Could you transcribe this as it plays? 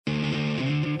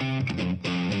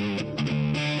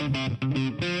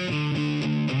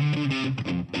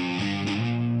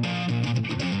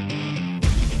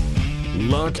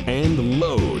lock, and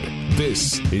load.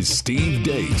 This is Steve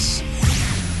Deace.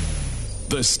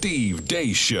 The Steve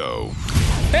Deace Show.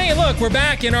 Hey, look, we're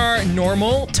back in our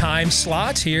normal time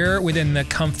slot here within the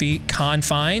comfy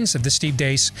confines of the Steve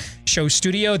Deace Show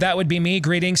studio. That would be me.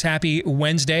 Greetings. Happy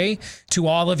Wednesday to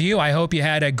all of you. I hope you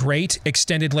had a great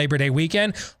extended Labor Day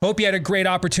weekend. Hope you had a great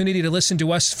opportunity to listen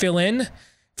to us fill in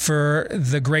for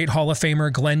the great Hall of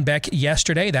Famer Glenn Beck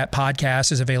yesterday. That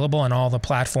podcast is available on all the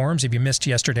platforms. If you missed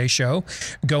yesterday's show,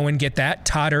 go and get that.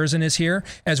 Todd Erzin is here,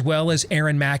 as well as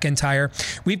Aaron McIntyre.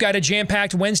 We've got a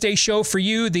jam-packed Wednesday show for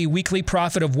you. The weekly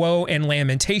prophet of woe and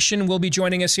lamentation will be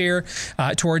joining us here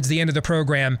towards the end of the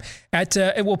program.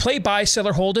 It will play buy, sell,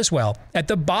 or hold as well. At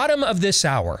the bottom of this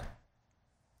hour,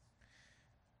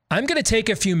 I'm going to take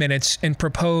a few minutes and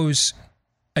propose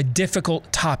a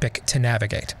difficult topic to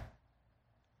navigate.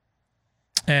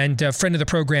 And a friend of the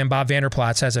program, Bob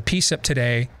Vanderplatz, has a piece up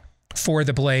today for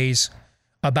The Blaze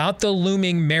about the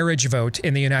looming marriage vote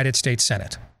in the United States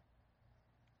Senate.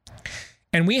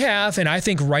 And we have, and I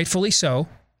think rightfully so,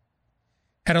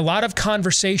 had a lot of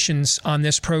conversations on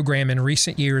this program in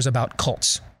recent years about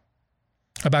cults,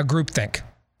 about groupthink,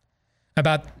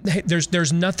 about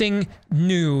there's nothing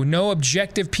new, no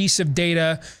objective piece of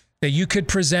data that you could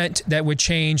present that would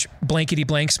change blankety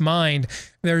blank's mind.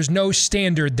 There's no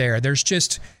standard there. There's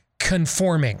just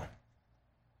conforming.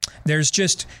 There's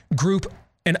just group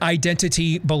and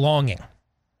identity belonging.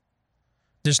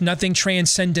 There's nothing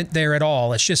transcendent there at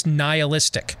all. It's just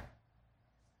nihilistic.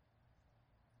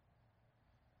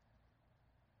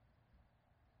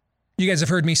 You guys have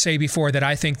heard me say before that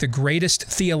I think the greatest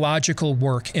theological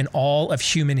work in all of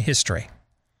human history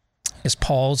is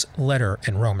Paul's letter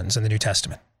in Romans in the New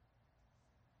Testament.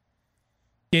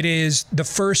 It is the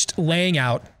first laying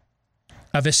out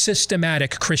of a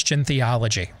systematic Christian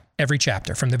theology, every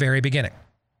chapter from the very beginning.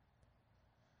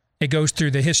 It goes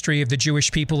through the history of the Jewish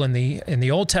people in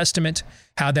the Old Testament,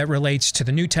 how that relates to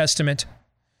the New Testament.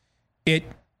 It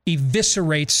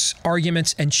eviscerates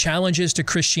arguments and challenges to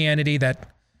Christianity that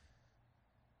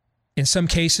in some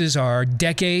cases are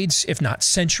decades, if not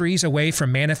centuries, away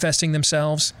from manifesting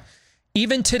themselves.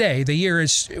 Even today,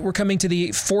 we're coming to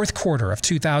the fourth quarter of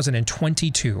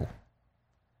 2022.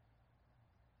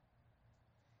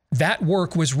 That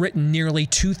work was written nearly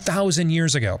 2,000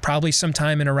 years ago, probably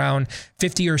sometime in around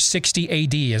 50 or 60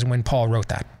 AD is when Paul wrote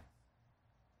that.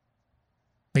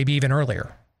 Maybe even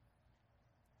earlier.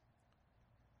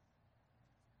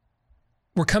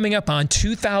 We're coming up on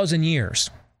 2,000 years.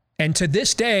 And to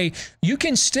this day, you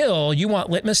want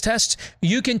litmus tests?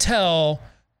 You can tell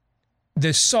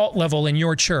the salt level in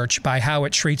your church by how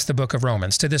it treats the book of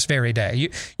Romans to this very day.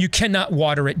 You cannot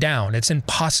water it down. It's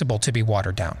impossible to be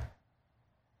watered down.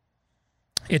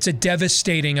 It's a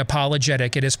devastating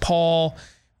apologetic. It is Paul,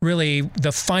 really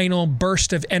the final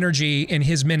burst of energy in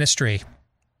his ministry.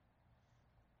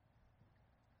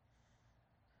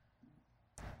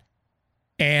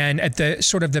 And at the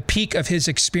sort of the peak of his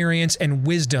experience and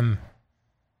wisdom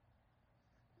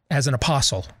as an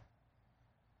apostle,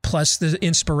 plus the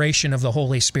inspiration of the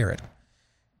Holy Spirit.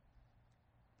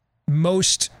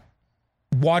 Most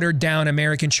watered down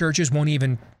American churches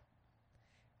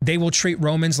they will treat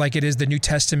Romans like it is the New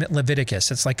Testament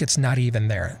Leviticus. It's like it's not even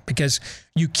there because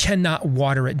you cannot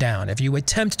water it down. If you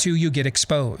attempt to, you get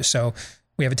exposed. So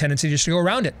we have a tendency just to go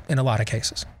around it in a lot of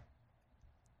cases.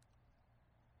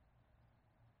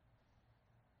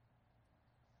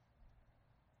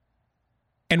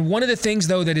 And one of the things,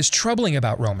 though, that is troubling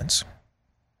about Romans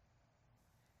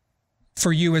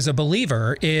for you as a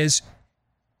believer is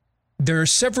there are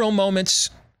several moments.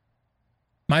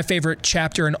 My favorite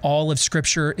chapter in all of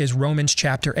Scripture is Romans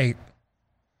chapter 8.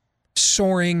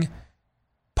 Soaring,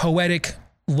 poetic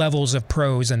levels of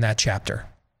prose in that chapter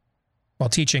while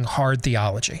teaching hard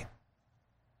theology.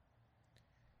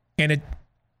 And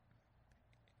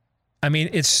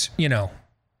it's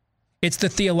the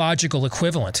theological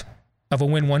equivalent of a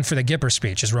win one for the Gipper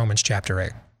speech is Romans chapter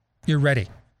 8. You're ready.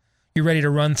 You're ready to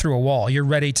run through a wall. You're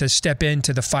ready to step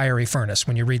into the fiery furnace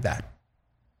when you read that.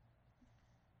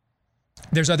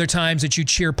 There's other times that you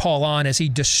cheer Paul on as he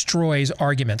destroys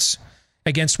arguments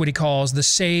against what he calls the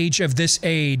sage of this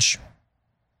age.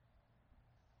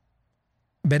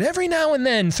 But every now and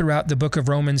then throughout the book of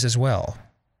Romans as well,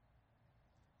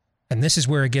 and this is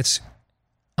where it gets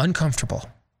uncomfortable,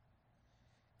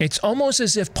 it's almost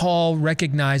as if Paul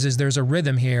recognizes there's a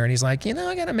rhythm here, and he's like,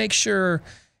 I got to make sure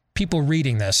people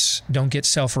reading this don't get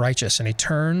self-righteous, and he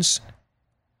turns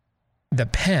the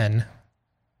pen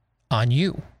on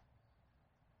you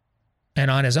and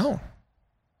on his own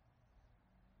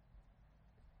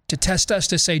to test us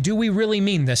to say, do we really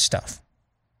mean this stuff?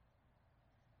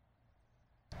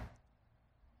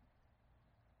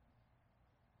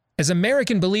 As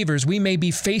American believers, we may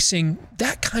be facing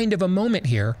that kind of a moment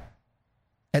here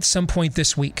at some point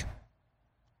this week.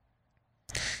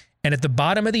 And at the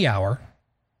bottom of the hour,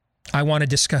 I want to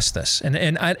discuss this.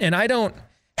 And I don't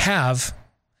have,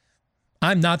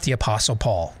 I'm not the Apostle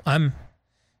Paul. I'm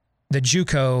the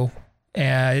JUCO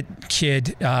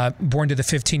kid born to the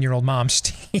 15-year-old mom,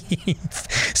 Steve.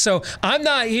 So I'm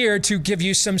not here to give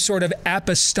you some sort of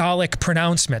apostolic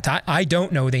pronouncement. I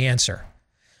don't know the answer.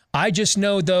 I just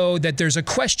know, though, that there's a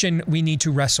question we need to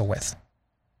wrestle with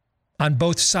on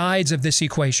both sides of this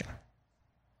equation.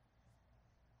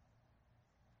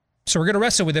 So we're going to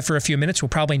wrestle with it for a few minutes. We'll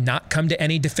probably not come to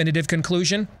any definitive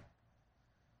conclusion.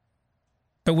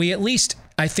 But we at least,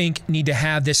 I think, need to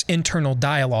have this internal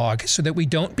dialogue so that we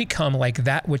don't become like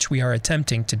that which we are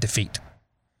attempting to defeat.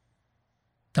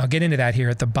 I'll get into that here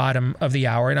at the bottom of the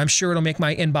hour, and I'm sure it'll make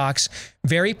my inbox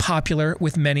very popular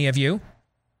with many of you.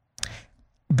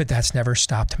 But that's never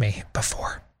stopped me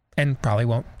before, and probably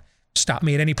won't stop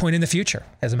me at any point in the future,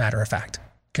 as a matter of fact,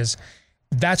 because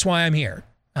that's why I'm here.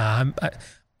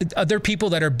 Other people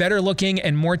that are better looking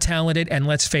and more talented, and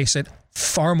let's face it,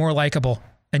 far more likable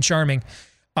and charming,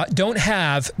 don't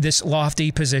have this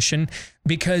lofty position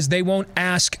because they won't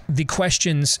ask the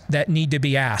questions that need to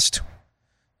be asked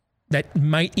that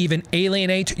might even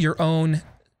alienate your own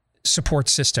support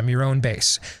system, your own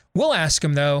base. We'll ask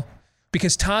them, though,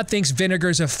 because Todd thinks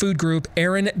vinegar's a food group.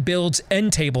 Aaron builds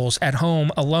end tables at home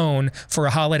alone for a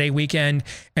holiday weekend.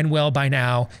 And well, by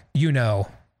now, you know,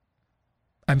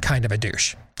 I'm kind of a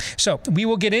douche. So we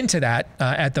will get into that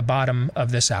at the bottom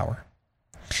of this hour,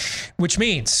 which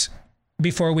means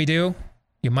before we do,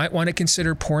 you might want to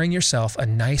consider pouring yourself a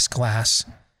nice glass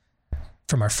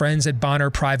from our friends at Bonner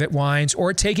Private Wines,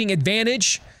 or taking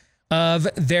advantage of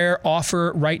their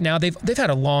offer right now. They've had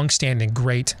a long-standing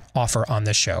great offer on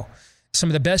this show. Some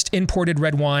of the best imported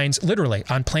red wines, literally,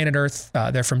 on planet Earth.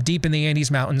 They're from deep in the Andes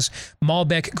Mountains.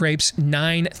 Malbec grapes,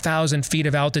 9,000 feet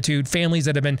of altitude. Families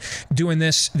that have been doing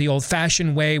this the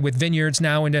old-fashioned way with vineyards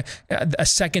now into a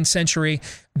second century.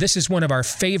 This is one of our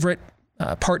favorite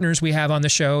partners we have on the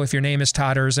show, if your name is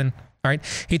Todders. And all right,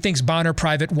 he thinks Bonner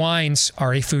Private Wines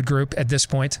are a food group at this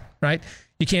point, right?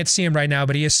 You can't see him right now,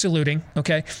 but he is saluting,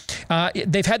 okay?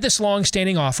 They've had this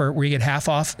long-standing offer where you get half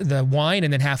off the wine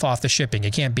and then half off the shipping.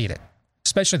 You can't beat it,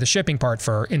 especially the shipping part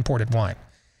for imported wine.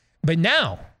 But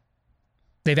now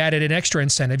they've added an extra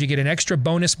incentive. You get an extra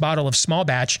bonus bottle of small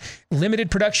batch,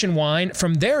 limited production wine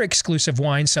from their exclusive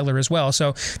wine cellar as well.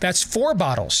 So that's 4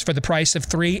 bottles for the price of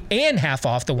 3, and half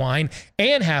off the wine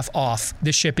and half off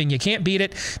the shipping. You can't beat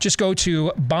it. Just go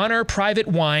to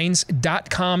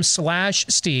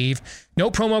BonnerPrivateWines.com/Steve.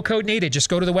 No promo code needed. Just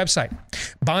go to the website,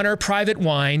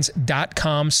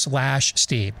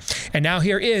 BonnerPrivateWines.com/Steve. And now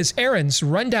here is Aaron's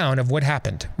rundown of what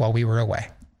happened while we were away.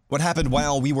 What happened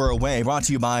while we were away, brought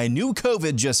to you by New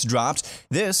COVID just dropped.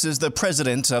 This is the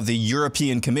president of the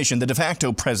European Commission, the de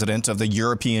facto president of the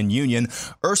European Union,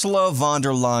 Ursula von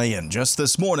der Leyen, just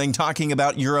this morning talking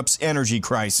about Europe's energy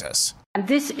crisis. And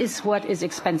this is what is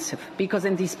expensive, because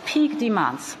in these peak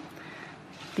demands,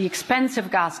 the expensive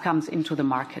gas comes into the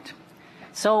market.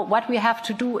 So what we have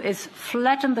to do is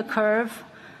flatten the curve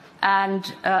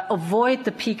and avoid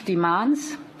the peak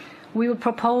demands. We will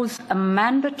propose a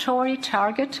mandatory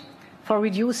target for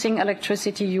reducing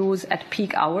electricity use at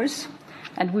peak hours,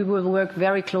 and we will work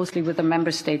very closely with the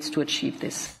member states to achieve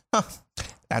this.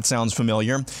 That sounds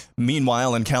familiar.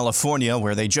 Meanwhile, in California,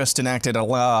 where they just enacted a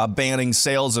law banning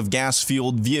sales of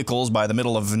gas-fueled vehicles by the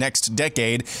middle of next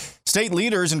decade, state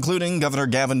leaders, including Governor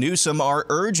Gavin Newsom, are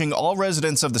urging all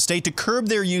residents of the state to curb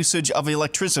their usage of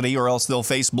electricity or else they'll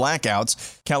face blackouts.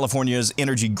 California's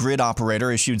energy grid operator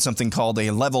issued something called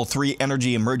a Level 3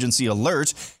 Energy Emergency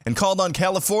Alert and called on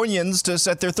Californians to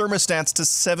set their thermostats to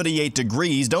 78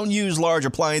 degrees. Don't use large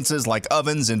appliances like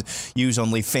ovens and use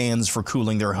only fans for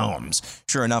cooling their homes.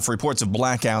 Sure enough, reports of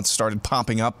blackouts started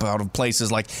popping up out of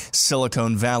places like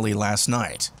Silicon Valley last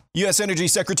night. U.S. Energy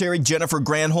Secretary Jennifer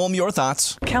Granholm, your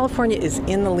thoughts? California is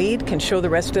in the lead, can show the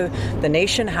rest of the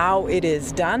nation how it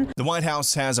is done. The White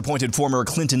House has appointed former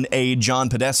Clinton aide John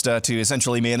Podesta to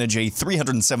essentially manage a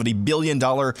 $370 billion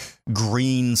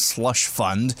green slush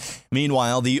fund.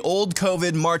 Meanwhile, the old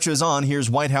COVID marches on. Here's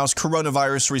White House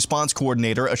Coronavirus Response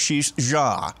Coordinator Ashish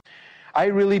Jha. I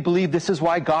really believe this is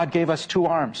why God gave us 2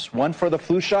 arms, one for the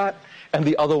flu shot and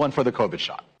the other one for the COVID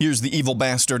shot. Here's the evil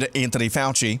bastard, Anthony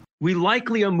Fauci. We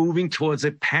likely are moving towards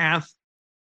a path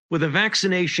with a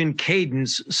vaccination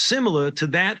cadence similar to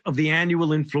that of the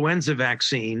annual influenza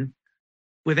vaccine,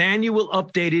 with annual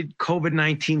updated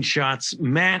COVID-19 shots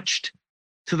matched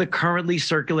to the currently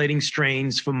circulating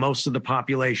strains for most of the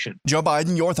population. Joe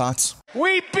Biden, your thoughts?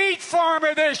 We beat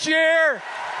Farmer this year.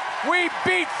 We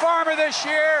beat Farmer this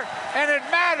year, and it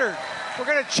mattered. We're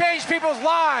going to change people's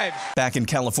lives. Back in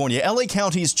California, LA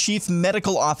County's Chief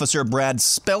Medical Officer Brad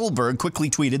Spellberg quickly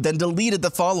tweeted, then deleted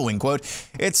the following, quote,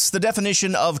 "It's the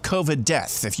definition of COVID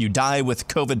death. If you die with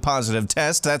COVID positive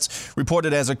test, that's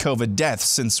reported as a COVID death.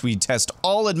 Since we test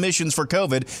all admissions for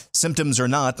COVID, symptoms or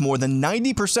not, more than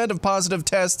 90% of positive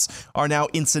tests are now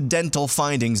incidental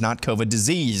findings, not COVID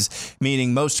disease,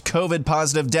 meaning most COVID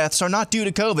positive deaths are not due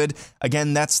to COVID."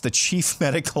 Again, that's the Chief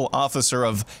Medical Officer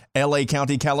of LA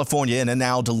County, California, in a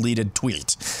now deleted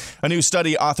tweet. A new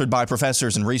study authored by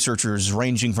professors and researchers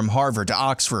ranging from Harvard to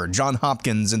Oxford, Johns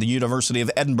Hopkins, and the University of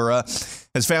Edinburgh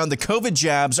has found that COVID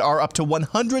jabs are up to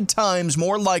 100 times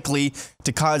more likely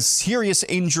to cause serious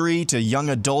injury to young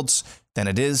adults than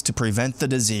it is to prevent the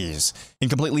disease. In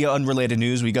completely unrelated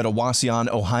news, we go to Wauseon,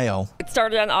 Ohio. It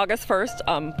started on August 1st.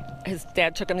 His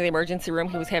dad took him to the emergency room.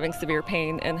 He was having severe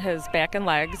pain in his back and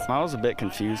legs. I was a bit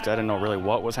confused. I didn't know really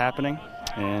what was happening,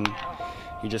 and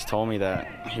he just told me that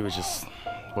he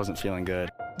wasn't feeling good.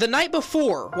 The night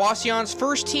before Wauseon's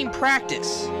first team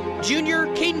practice, junior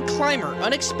Caden Clymer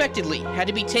unexpectedly had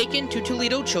to be taken to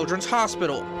Toledo Children's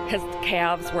Hospital. His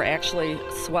calves were actually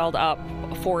swelled up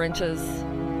 4 inches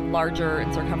larger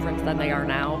in circumference than they are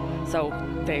now. So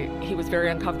he was very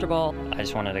uncomfortable. I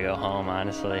just wanted to go home,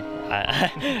 honestly.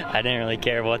 I didn't really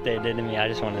care what they did to me. I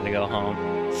just wanted to go home.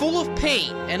 Full of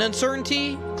pain and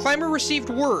uncertainty, Clymer received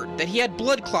word that he had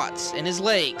blood clots in his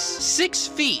legs. 6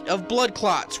 feet of blood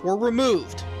clots were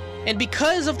removed. And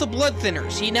because of the blood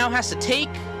thinners he now has to take,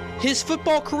 his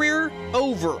football career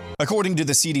over. According to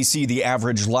the CDC, the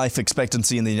average life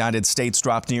expectancy in the United States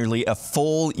dropped nearly a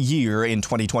full year in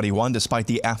 2021, despite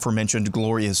the aforementioned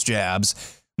glorious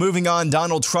jabs. Moving on,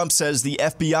 Donald Trump says the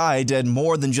FBI did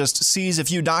more than just seize a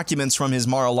few documents from his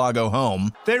Mar-a-Lago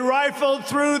home. They rifled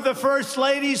through the First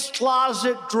Lady's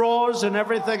closet drawers and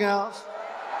everything else.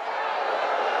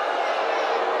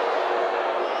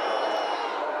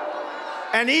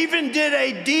 And even did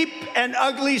a deep and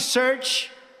ugly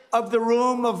search of the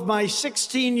room of my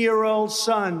 16-year-old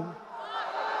son,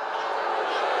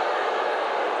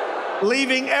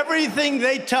 leaving everything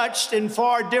they touched in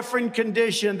far different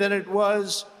condition than it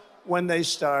was when they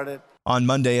started. On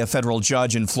Monday, a federal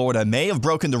judge in Florida may have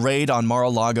broken the raid on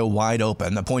Mar-a-Lago wide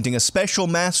open, appointing a special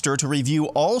master to review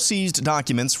all seized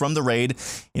documents from the raid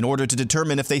in order to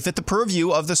determine if they fit the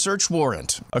purview of the search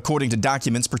warrant. According to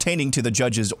documents pertaining to the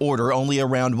judge's order, only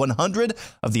around 100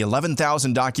 of the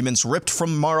 11,000 documents ripped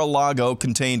from Mar-a-Lago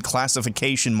contained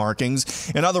classification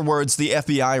markings. In other words, the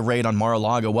FBI raid on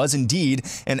Mar-a-Lago was indeed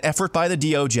an effort by the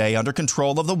DOJ under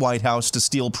control of the White House to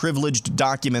steal privileged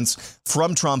documents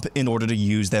from Trump in order to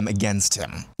use them against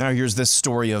him. Now here's this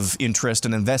story of interest.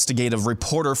 An investigative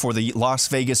reporter for the Las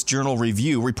Vegas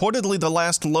Journal-Review, reportedly the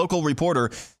last local reporter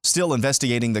still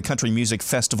investigating the Country Music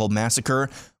Festival massacre,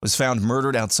 was found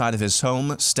murdered outside of his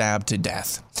home, stabbed to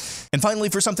death. And finally,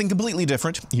 for something completely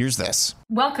different, here's this.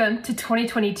 Welcome to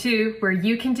 2022, where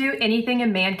you can do anything a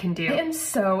man can do. I am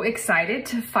so excited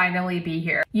to finally be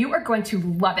here. You are going to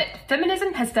love it.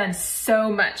 Feminism has done so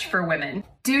much for women.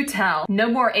 Do tell. No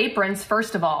more aprons,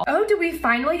 first of all. Oh, do we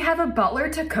finally have a butler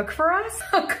to cook for us?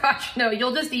 Oh gosh, no,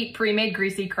 you'll just eat pre-made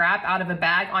greasy crap out of a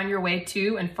bag on your way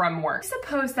to and from work. I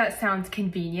suppose that sounds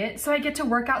convenient, so I get to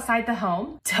work outside the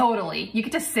home? Totally. You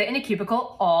get to sit in a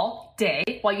cubicle all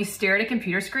day while you stare at a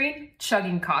computer screen,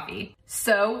 chugging coffee.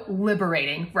 So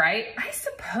liberating, right? I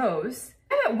suppose.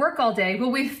 I'm at work all day.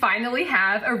 Will we finally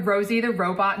have a Rosie the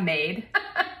Robot maid?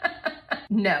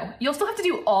 No, you'll still have to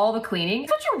do all the cleaning.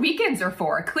 That's what your weekends are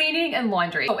for, cleaning and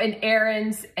laundry. Oh, and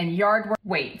errands and yard work.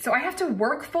 Wait, so I have to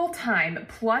work full time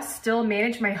plus still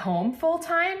manage my home full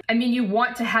time? I mean, you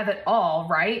want to have it all,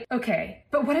 right? Okay,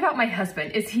 but what about my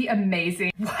husband? Is he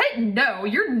amazing? What? No,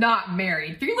 you're not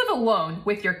married. You live alone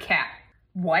with your cat.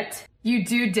 What? You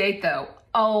do date though.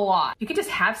 A lot. You can just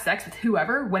have sex with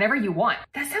whoever, whenever you want.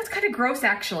 That sounds kind of gross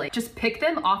actually. Just pick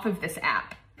them off of this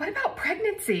app. What about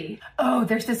pregnancy? Oh,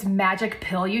 there's this magic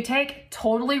pill you take,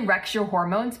 totally wrecks your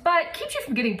hormones, but keeps you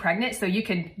from getting pregnant so you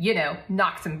can, you know,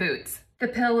 knock some boots. The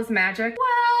pill is magic.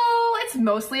 Well, it's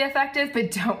mostly effective, but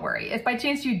don't worry. If by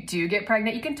chance you do get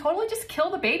pregnant, you can totally just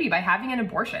kill the baby by having an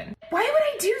abortion. Why would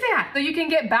I do that? So you can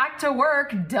get back to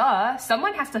work, duh.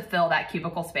 Someone has to fill that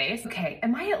cubicle space. Okay,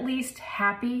 am I at least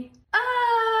happy?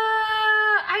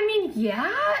 I mean,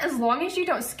 yeah, as long as you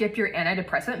don't skip your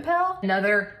antidepressant pill.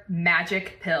 Another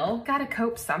magic pill. Gotta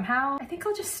cope somehow. I think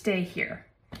I'll just stay here.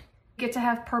 Get to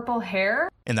have purple hair.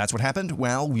 And that's what happened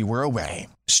while we were away.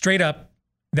 Straight up,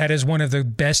 That is one of the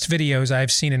best videos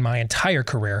I've seen in my entire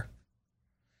career.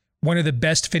 One of the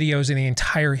best videos in the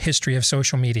entire history of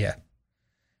social media.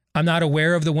 I'm not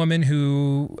aware of the woman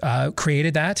who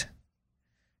created that.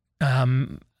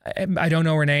 I don't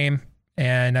know her name,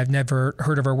 and I've never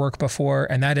heard of her work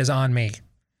before, and that is on me.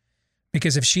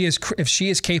 Because if she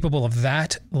is capable of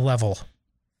that level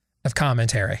of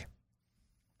commentary,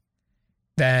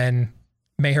 then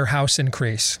may her house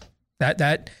increase.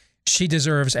 That she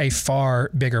deserves a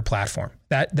far bigger platform.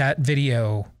 That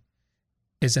video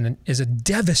is a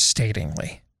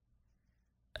devastatingly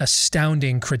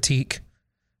astounding critique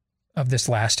of this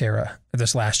last era, of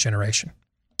this last generation.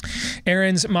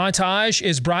 Aaron's montage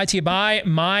is brought to you by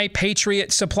My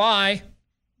Patriot Supply.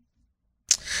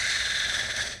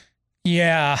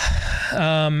 Yeah.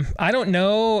 I don't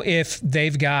know if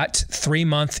they've got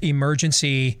 3-month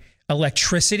emergency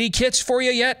electricity kits for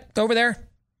you yet over there.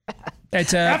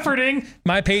 It's efforting.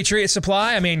 My Patriot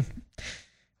Supply. I mean,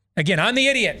 again, I'm the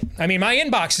idiot. I mean, my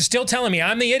inbox is still telling me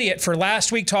I'm the idiot for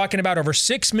last week talking about over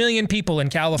 6 million people in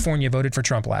California voted for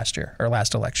Trump last year, or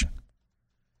last election.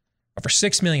 Over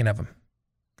 6 million of them.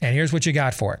 And here's what you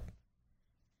got for it.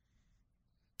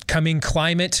 Coming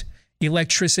climate,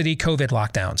 electricity, COVID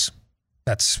lockdowns.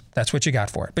 That's what you got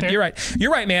for it. But you're right.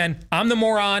 You're right, man. I'm the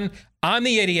moron. I'm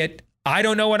the idiot. I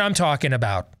don't know what I'm talking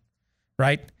about.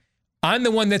 Right? I'm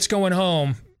the one that's going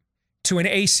home to an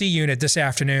AC unit this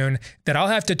afternoon that I'll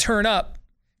have to turn up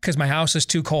because my house is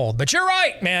too cold. But you're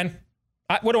right, man.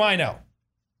 What do I know?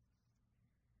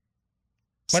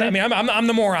 I'm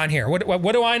the moron here. What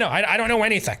do I know? I don't know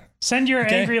anything. Send your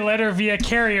angry letter via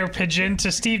carrier pigeon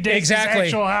to Steve Davis'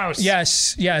 actual house.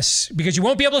 Yes. Because you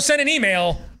won't be able to send an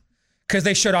email because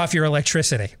they shut off your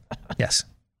electricity. Yes.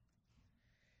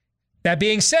 That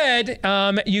being said,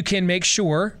 you can make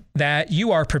sure that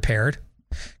you are prepared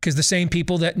because the same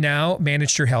people that now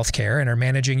manage your health care and are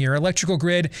managing your electrical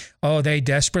grid, they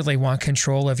desperately want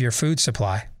control of your food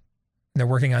supply. And they're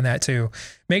working on that too.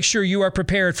 Make sure you are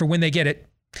prepared for when they get it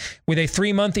with a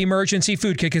 3-month emergency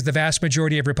food kit because the vast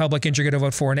majority of Republicans you're going to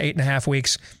vote for in 8.5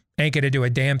 weeks ain't going to do a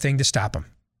damn thing to stop them.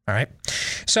 All right.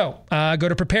 So go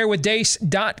to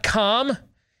preparewithdace.com.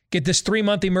 Get this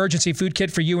 3-month emergency food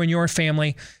kit for you and your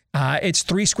family. It's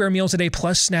 3 square meals a day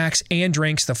plus snacks and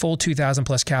drinks, the full 2,000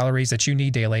 plus calories that you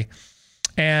need daily.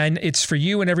 And it's for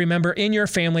you and every member in your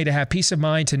family to have peace of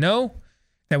mind to know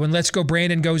that when Let's Go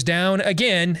Brandon goes down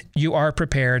again, you are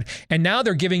prepared. And now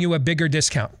they're giving you a bigger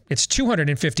discount. It's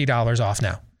 $250 off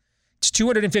now. It's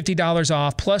 $250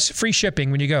 off plus free shipping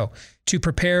when you go to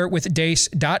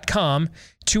preparewithdace.com.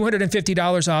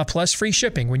 $250 off plus free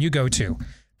shipping when you go to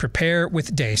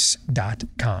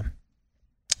preparewithdace.com.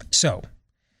 So,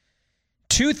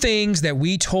 2 things that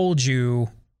we told you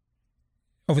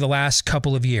over the last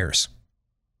couple of years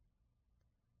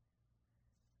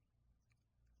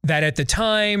that at the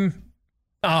time,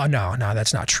 oh, no,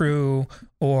 that's not true,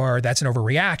 or that's an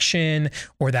overreaction,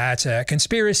 or that's a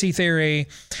conspiracy theory.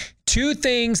 2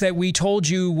 things that we told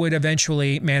you would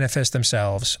eventually manifest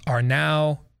themselves are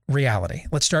now reality.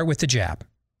 Let's start with the jab.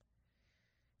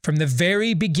 From the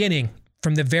very beginning,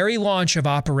 from the very launch of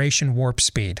Operation Warp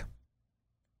Speed,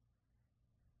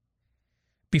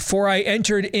 before I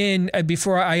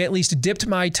at least dipped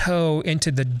my toe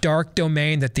into the dark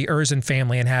domain that the Erzin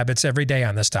family inhabits every day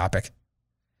on this topic,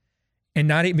 and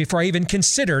not even before I even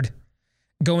considered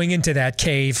going into that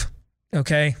cave,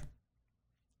 okay?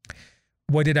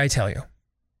 What did I tell you?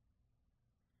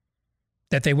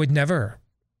 That they would never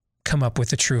come up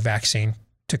with a true vaccine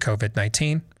to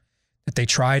COVID-19, that they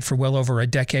tried for well over a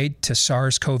decade to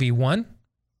SARS-CoV-1,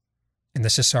 and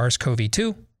this is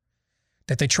SARS-CoV-2,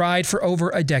 that they tried for over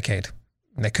a decade,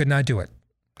 and they could not do it.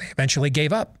 They eventually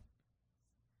gave up.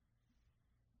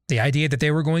 The idea that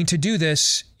they were going to do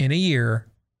this in a year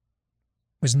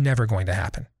was never going to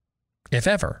happen, if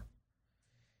ever.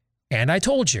 And I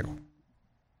told you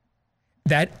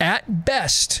that at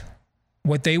best,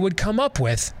 what they would come up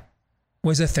with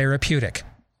was a therapeutic,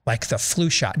 like the flu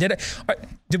shot.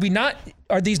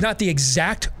 Are these not the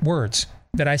exact words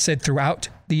that I said throughout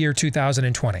the year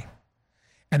 2020?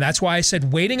 And that's why I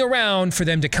said waiting around for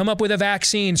them to come up with a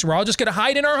vaccine, so we're all just going to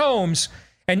hide in our homes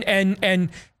and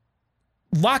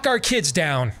lock our kids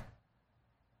down,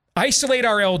 isolate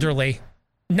our elderly,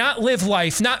 not live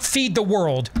life, not feed the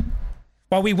world,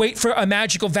 while we wait for a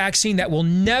magical vaccine that will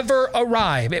never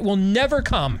arrive. It will never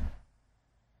come.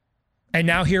 And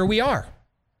now here we are.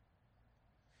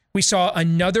 We saw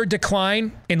another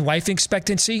decline in life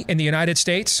expectancy in the United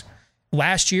States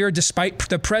last year, despite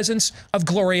the presence of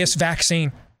glorious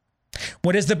vaccine.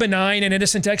 What is the benign and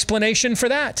innocent explanation for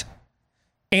that?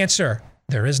 Answer,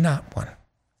 there is not one.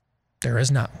 There is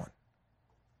not one.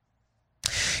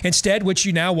 Instead, what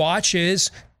you now watch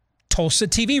is Tulsa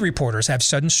TV reporters have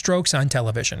sudden strokes on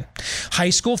television. High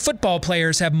school football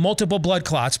players have multiple blood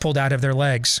clots pulled out of their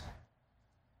legs.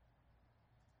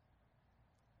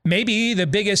 Maybe the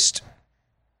biggest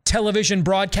television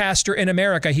broadcaster in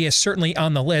America, he is certainly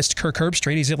on the list, Kirk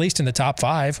Herbstreit. He's at least in the top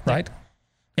 5, right?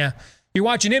 Yeah. You're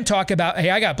watching him talk about, hey,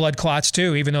 I got blood clots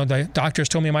too, even though the doctors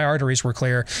told me my arteries were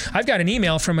clear. I've got an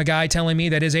email from a guy telling me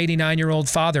that his 89-year-old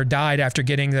father died after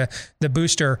getting the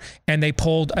booster, and they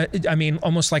pulled,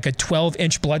 almost like a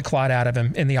 12-inch blood clot out of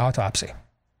him in the autopsy.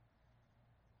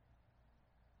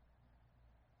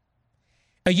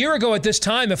 A year ago at this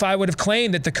time, if I would have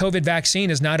claimed that the COVID vaccine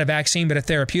is not a vaccine but a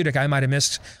therapeutic, I might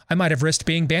have risked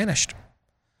being banished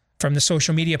from the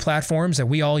social media platforms that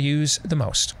we all use the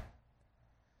most.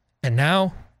 And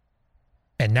now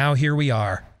here we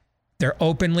are. They're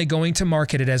openly going to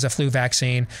market it as a flu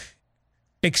vaccine,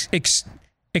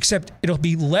 except it'll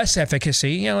be less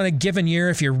efficacy. In a given year,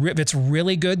 if it's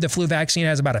really good, the flu vaccine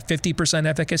has about a 50%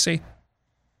 efficacy.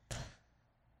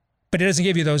 But it doesn't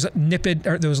give you those lipid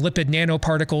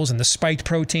nanoparticles and the spiked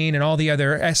protein and all the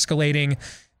other escalating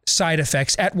side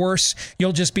effects. At worst,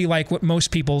 you'll just be like what most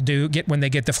people get when they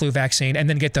get the flu vaccine and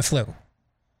then get the flu.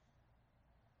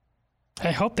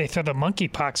 I hope they throw the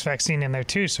monkeypox vaccine in there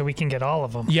too, so we can get all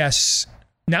of them. Yes.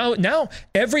 Now,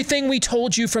 everything we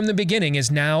told you from the beginning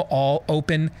is now all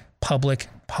open public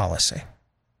policy.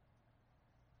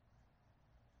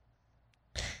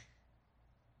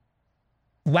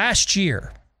 Last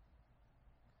year,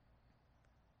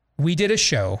 we did a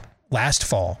show last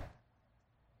fall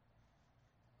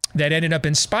that ended up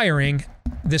inspiring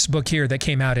this book here that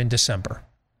came out in December.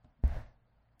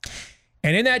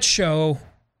 And in that show,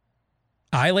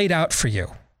 I laid out for you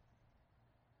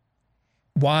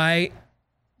why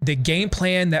the game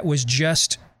plan that was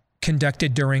just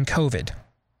conducted during COVID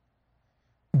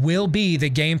will be the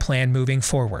game plan moving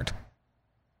forward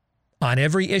on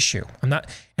every issue.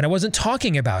 I wasn't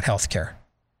talking about healthcare,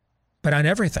 but on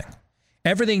everything.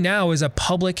 Everything now is a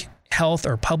public health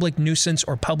or public nuisance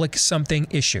or public something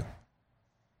issue.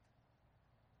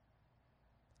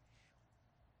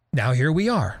 Now here we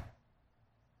are.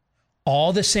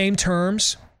 All the same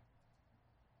terms.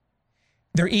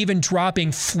 They're even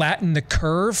dropping flatten the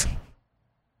curve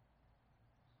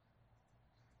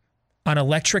on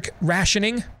electric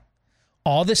rationing.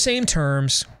 All the same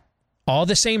terms, all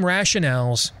the same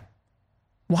rationales.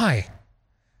 Why?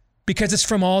 Because it's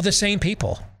from all the same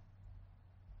people.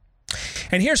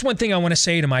 And here's one thing I want to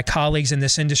say to my colleagues in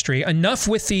this industry. Enough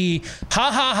with the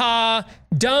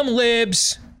dumb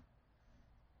libs.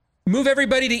 Move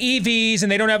everybody to EVs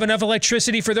and they don't have enough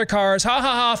electricity for their cars.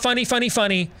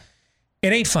 Funny.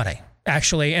 It ain't funny,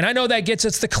 actually. And I know that gets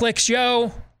us the clicks,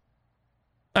 yo.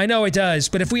 I know it does.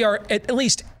 But if we are at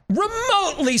least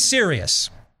remotely serious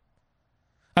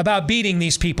about beating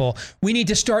these people, we need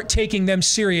to start taking them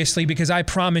seriously, because I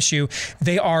promise you,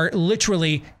 they are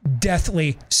literally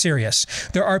deathly serious.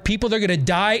 There are people that are going to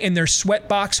die in their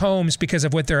sweatbox homes because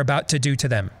of what they're about to do to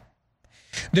them.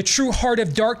 The true heart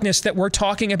of darkness that we're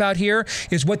talking about here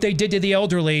is what they did to the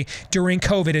elderly during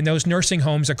COVID in those nursing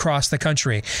homes across the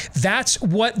country. That's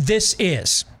what this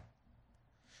is.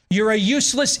 You're a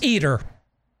useless eater.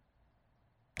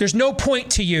 There's no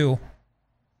point to you.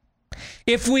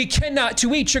 If we cannot,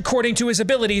 to each according to his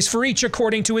abilities, for each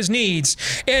according to his needs.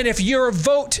 And if your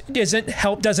vote doesn't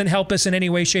help us in any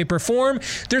way, shape, or form,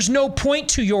 there's no point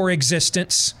to your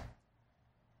existence.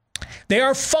 They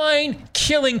are fine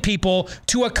killing people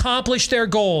to accomplish their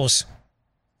goals.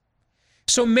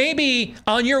 So maybe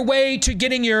on your way to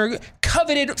getting your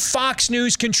coveted Fox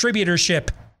News contributorship,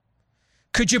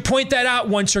 could you point that out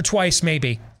once or twice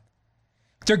maybe?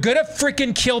 They're going to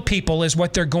freaking kill people is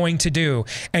what they're going to do.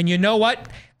 And you know what?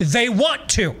 They want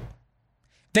to.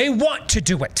 They want to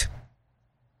do it.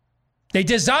 They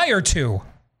desire to.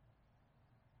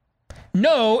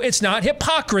 No, it's not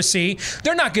hypocrisy.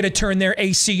 They're not going to turn their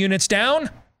AC units down.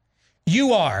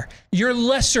 You are. You're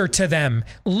lesser to them,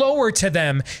 lower to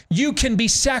them. You can be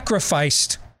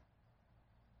sacrificed.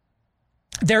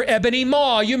 They're ebony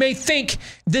maw. You may think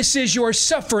this is your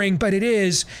suffering, but it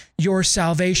is your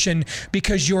salvation,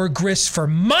 because you're grist for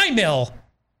my mill.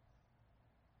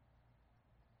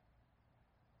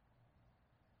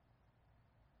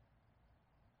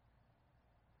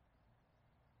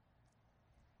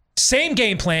 Same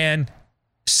game plan,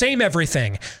 same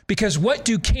everything. Because what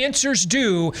do cancers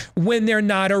do when they're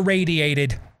not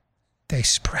irradiated? They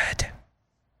spread.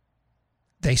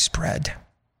 They spread.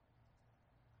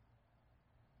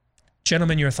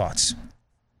 Gentlemen, your thoughts.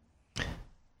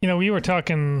 You know, we were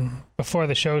talking before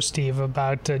the show, Steve,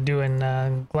 about doing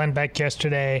Glenn Beck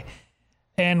yesterday.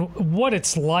 and what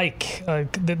it's like,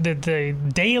 the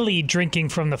daily drinking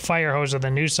from the fire hose of the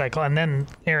news cycle, and then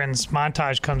Aaron's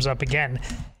montage comes up again.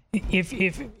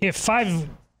 If 5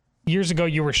 years ago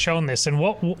you were shown this, and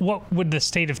what would the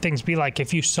state of things be like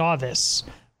if you saw this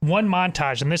one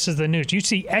montage, and this is the news? You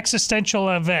see existential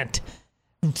event,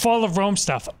 Fall of Rome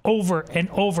stuff over and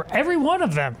over, every one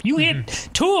of them. You hit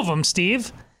 2 of them,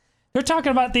 Steve. They're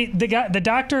talking about the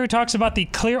doctor who talks about the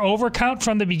clear overcount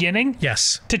from the beginning.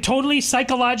 Yes. To totally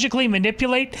psychologically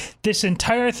manipulate this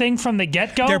entire thing from the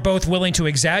get-go. They're both willing to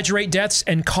exaggerate deaths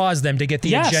and cause them to get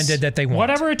the agenda that they want.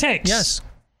 Whatever it takes. Yes.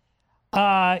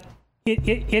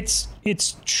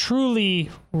 It's truly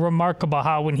remarkable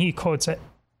how, when he quotes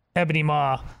Ebony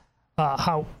Maw,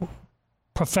 how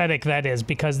prophetic that is,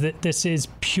 because this is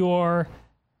pure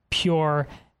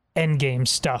endgame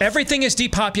stuff. Everything is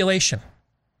depopulation.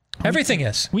 Everything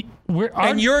is.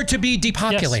 And you're to be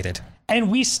depopulated. Yes.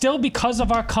 And we still, because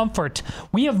of our comfort,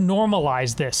 we have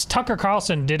normalized this. Tucker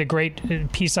Carlson did a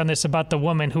great piece on this about the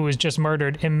woman who was just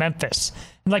murdered in Memphis.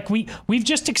 Like, we've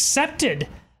just accepted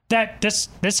that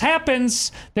this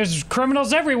happens. There's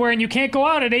criminals everywhere, and you can't go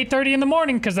out at 8:30 in the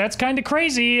morning because that's kind of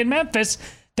crazy in Memphis.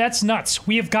 That's nuts.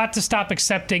 We have got to stop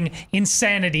accepting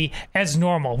insanity as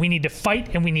normal. We need to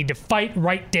fight, and we need to fight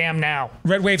right damn now.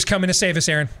 Red Wave's coming to save us,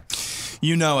 Aaron.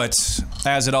 You know it,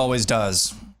 as it always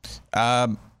does.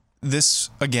 This,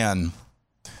 again,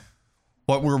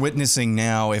 what we're witnessing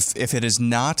now, if it is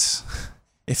not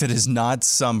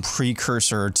some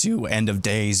precursor to end of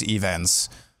days events,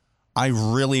 I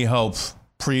really hope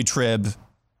pre-trib,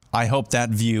 I hope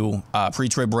that view,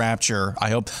 pre-trib rapture,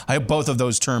 I hope both of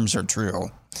those terms are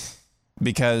true.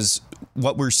 Because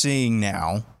what we're seeing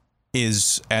now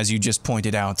is, as you just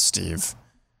pointed out, Steve,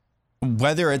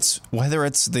 whether it's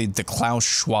the Klaus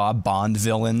Schwab Bond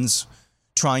villains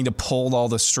trying to pull all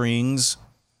the strings,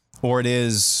 or it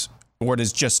is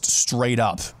just straight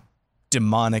up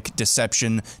demonic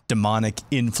deception, demonic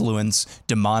influence,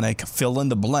 demonic fill in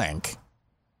the blank,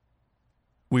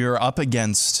 we are up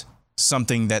against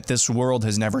something that this world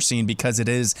has never seen, because it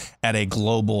is at a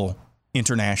global,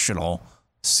 international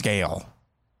scale.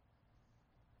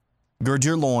 Gird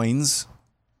your loins,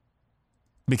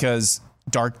 because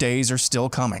dark days are still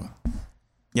coming.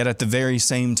 Yet at the very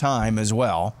same time as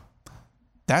well,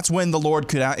 that's when the Lord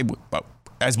could,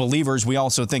 as believers, we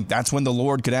also think that's when the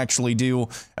Lord could actually do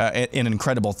an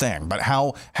incredible thing. But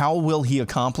how will he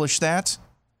accomplish that?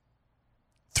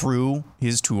 Through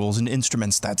his tools and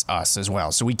instruments. That's us as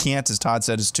well. So we can't, as Todd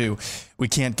said us too, we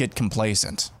can't get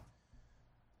complacent.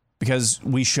 Because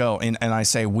we show, and I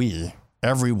say we,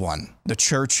 everyone, the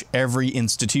church, every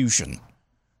institution,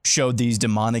 showed these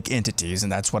demonic entities,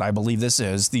 and that's what I believe this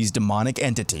is, these demonic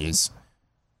entities.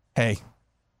 Hey,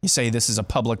 you say this is a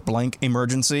public blank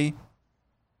emergency?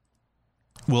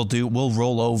 We'll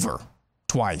roll over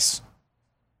twice.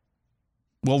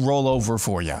 We'll roll over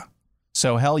for you.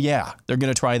 So hell yeah, they're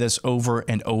going to try this over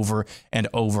and over and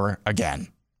over again.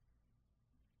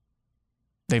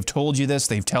 They've told you this,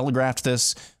 they've telegraphed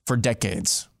this for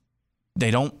decades.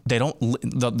 The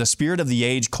spirit of the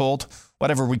age cult,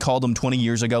 whatever we called them 20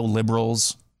 years ago,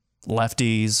 liberals,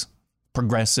 lefties,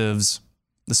 progressives,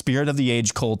 the spirit of the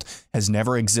age cult has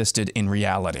never existed in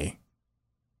reality.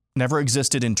 Never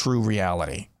existed in true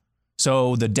reality.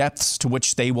 So the depths to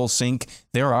which they will sink,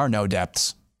 there are no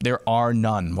depths. There are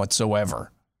none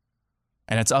whatsoever.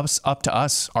 And it's up to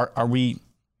us. Are we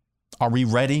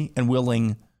ready and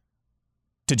willing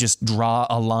to just draw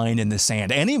a line in the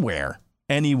sand anywhere,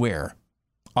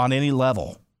 on any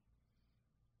level?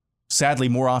 Sadly,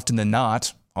 more often than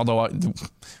not, although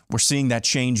we're seeing that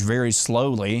change very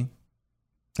slowly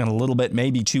and a little bit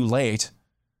maybe too late,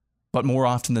 but more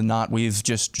often than not, we've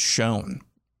just shown.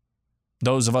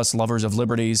 Those of us lovers of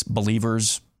liberties,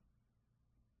 believers,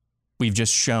 we've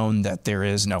just shown that there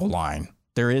is no line.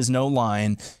 There is no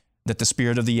line that the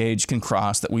spirit of the age can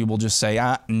cross that we will just say,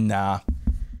 nah,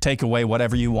 take away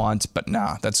whatever you want, but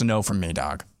nah, that's a no from me,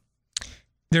 dog.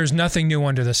 There's nothing new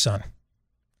under the sun.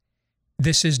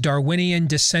 This is Darwinian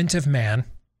descent of man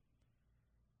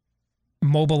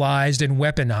mobilized and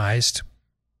weaponized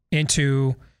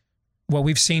into what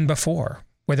we've seen before,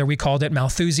 whether we called it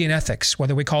Malthusian ethics,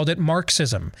 whether we called it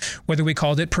Marxism, whether we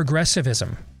called it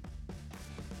progressivism.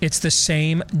 It's the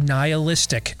same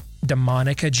nihilistic,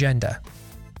 demonic agenda.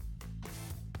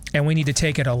 And we need to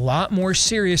take it a lot more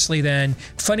seriously than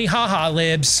funny haha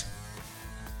libs.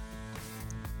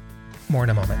 More in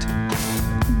a moment.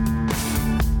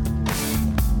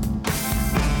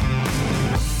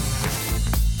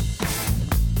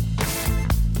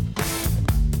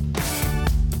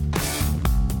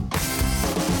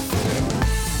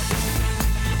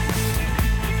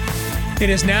 It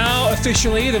is now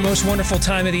officially the most wonderful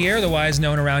time of the year, otherwise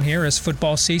known around here as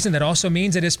football season. That also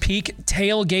means it is peak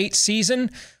tailgate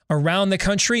season around the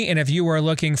country. And if you are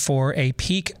looking for a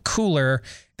peak cooler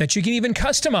that you can even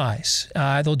customize,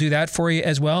 they'll do that for you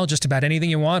as well. Just about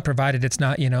anything you want, provided it's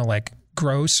not, like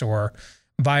gross or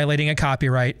violating a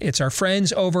copyright. It's our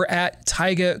friends over at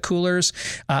Taiga Coolers,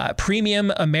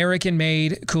 premium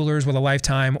American-made coolers with a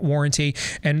lifetime warranty,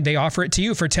 and they offer it to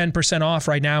you for 10% off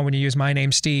right now when you use my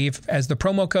name, Steve, as the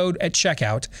promo code at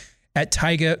checkout at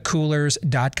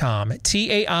taigacoolers.com.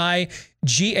 TAIGA,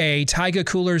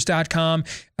 taigacoolers.com.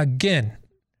 Again,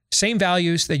 same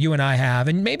values that you and I have,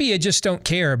 and maybe you just don't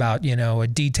care about, a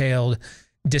detailed,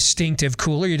 distinctive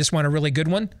cooler. You just want a really good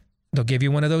one. They'll give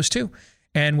you one of those too.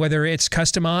 And whether it's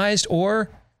customized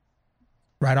or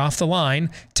right off the line,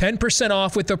 10%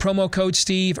 off with the promo code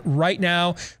Steve right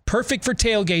now. Perfect for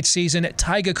tailgate season at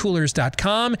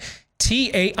taigacoolers.com.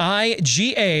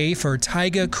 TAIGA for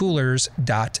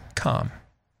taigacoolers.com.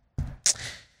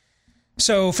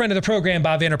 So, friend of the program,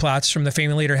 Bob Vanderplatz from The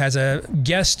Family Leader has a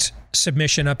guest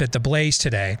submission up at the Blaze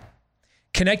today,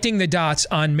 connecting the dots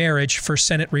on marriage for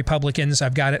Senate Republicans.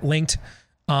 I've got it linked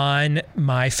on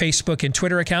my Facebook and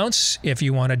Twitter accounts. If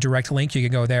you want a direct link, you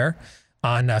can go there.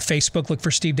 On Facebook, look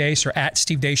for Steve Deace, or at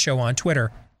Steve Deace Show on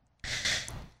Twitter.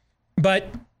 But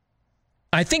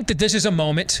I think that this is a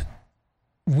moment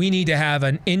we need to have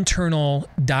an internal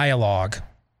dialogue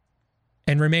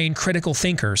and remain critical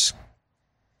thinkers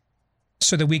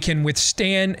so that we can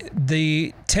withstand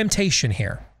the temptation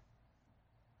here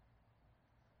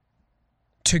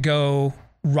to go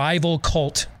rival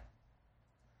cult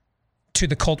to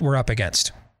the cult we're up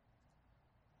against.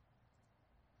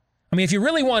 I mean, if you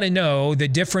really want to know the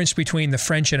difference between the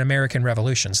French and American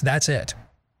revolutions, that's it.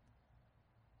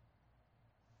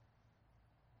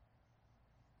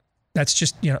 That's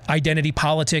just, identity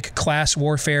politic, class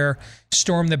warfare,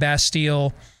 storm the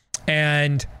Bastille,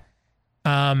 and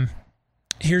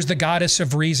here's the goddess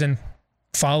of reason,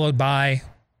 followed by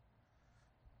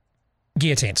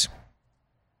guillotines.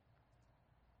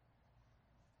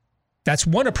 That's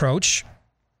one approach.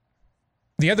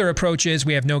 The other approach is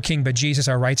we have no king but Jesus.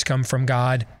 Our rights come from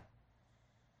God.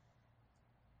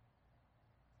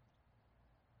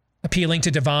 Appealing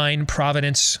to divine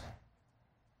providence.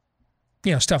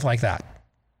 Stuff like that.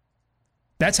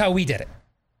 That's how we did it.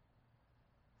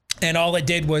 And all it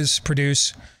did was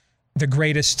produce the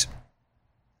greatest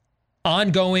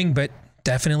ongoing, but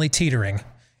definitely teetering,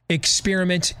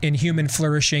 experiment in human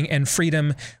flourishing and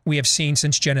freedom we have seen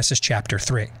since Genesis chapter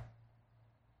 3.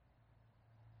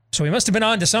 So we must have been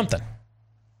on to something.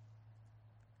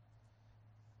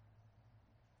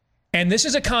 And this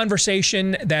is a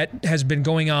conversation that has been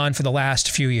going on for the last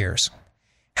few years.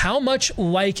 How much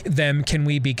like them can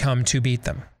we become to beat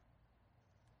them?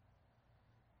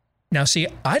 Now, see,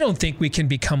 I don't think we can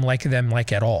become like them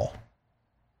at all.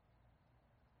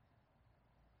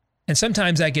 And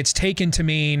sometimes that gets taken to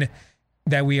mean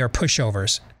that we are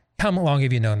pushovers. How long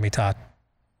have you known me, Todd?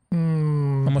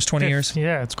 Almost 20 years?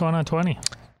 Yeah, it's going on 20.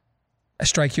 I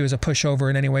strike you as a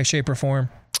pushover in any way, shape, or form?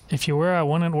 If you were, I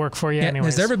wouldn't work for you anyways.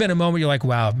 Has there ever been a moment you're like,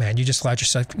 wow, man, you just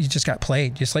got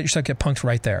played. You just let yourself get punked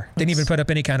right there. Didn't even put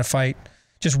up any kind of fight.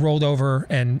 Just rolled over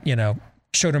and,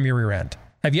 showed them your rear end.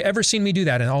 Have you ever seen me do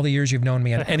that in all the years you've known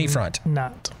me on any front?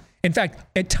 Not. In fact,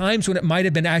 at times when it might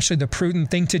have been actually the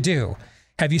prudent thing to do,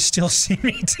 have you still seen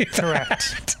me do that?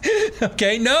 Correct.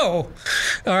 Okay, no.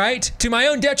 All right? To my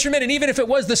own detriment, and even if it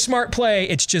was the smart play,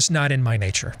 it's just not in my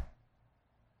nature.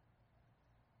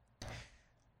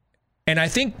 And I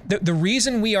think the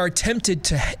reason we are tempted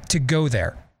to go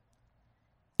there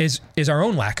is our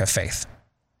own lack of faith.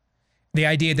 The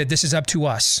idea that this is up to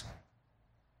us.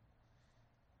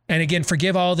 And again,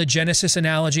 forgive all the Genesis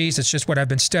analogies. It's just what I've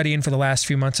been studying for the last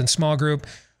few months in small group.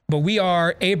 But we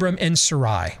are Abram and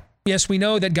Sarai. Yes, we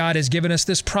know that God has given us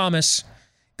this promise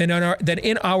that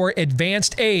in our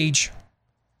advanced age,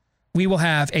 we will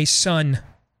have a son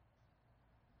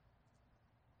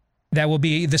that will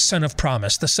be the son of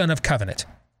promise, the son of covenant.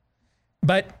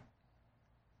 But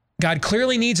God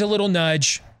clearly needs a little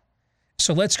nudge,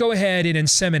 so let's go ahead and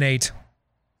inseminate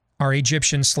our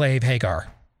Egyptian slave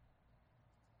Hagar.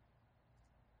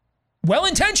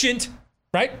 Well-intentioned,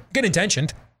 right? Good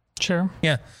intentioned. Sure.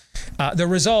 Yeah. The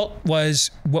result was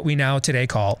what we now today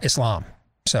call Islam.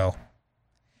 So,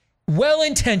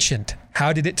 well-intentioned.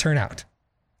 How did it turn out?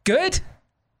 Good?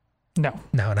 No.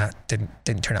 No,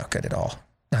 didn't turn out good at all.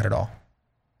 Not at all.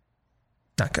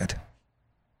 Not good.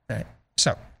 All right.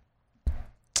 So,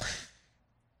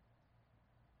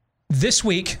 this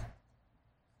week,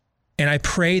 and I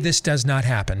pray this does not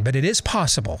happen, but it is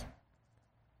possible,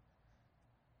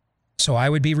 So I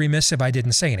would be remiss if I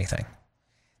didn't say anything.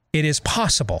 It is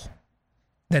possible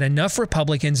that enough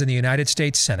Republicans in the United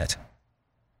States Senate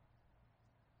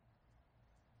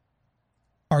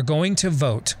are going to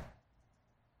vote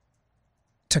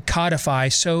to codify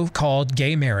so-called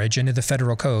gay marriage into the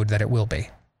federal code that it will be.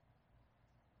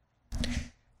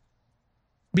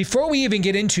 Before we even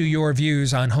get into your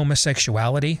views on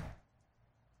homosexuality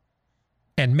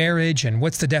and marriage and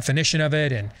what's the definition of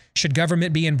it and should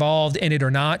government be involved in it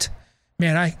or not,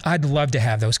 man, I'd love to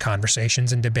have those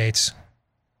conversations and debates.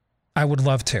 I would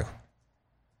love to.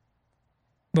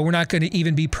 But we're not going to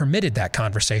even be permitted that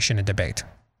conversation and debate.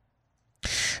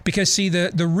 Because, see,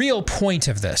 the real point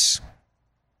of this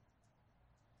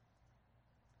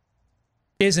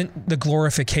isn't the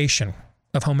glorification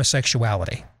of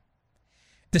homosexuality.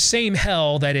 The same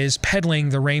hell that is peddling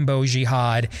the rainbow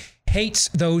jihad hates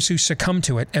those who succumb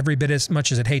to it every bit as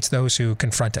much as it hates those who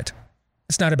confront it.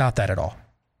 It's not about that at all.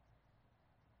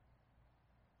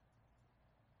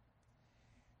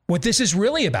 What this is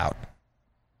really about,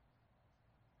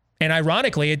 and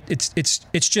ironically,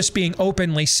 it's just being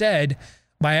openly said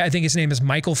by, I think his name is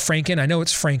Michael Franken. I know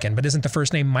it's Franken, but isn't the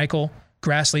first name Michael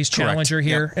Grassley's challenger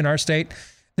here in our state,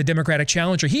 the Democratic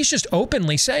challenger? He's just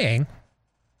openly saying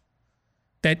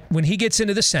that when he gets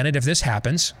into the Senate, if this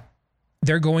happens,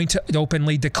 they're going to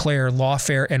openly declare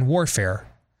lawfare and warfare,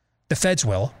 the feds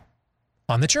will,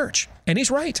 on the church. And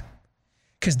he's right,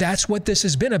 because that's what this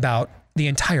has been about the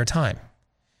entire time.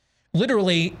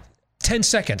 Literally 10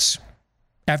 seconds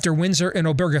after Windsor and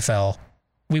Obergefell,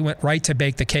 we went right to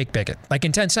bake the cake bigot, like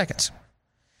in 10 seconds.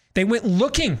 They went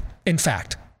looking, in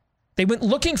fact, they went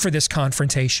looking for this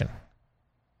confrontation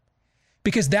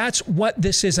because that's what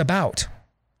this is about.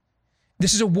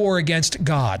 This is a war against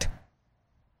God.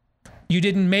 You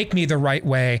didn't make me the right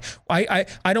way. I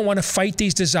don't want to fight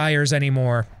these desires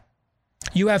anymore.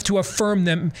 You have to affirm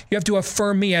them. You have to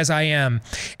affirm me as I am.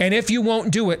 And if you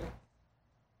won't do it,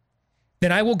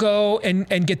 then I will go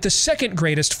and get the second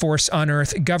greatest force on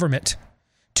earth, government,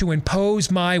 to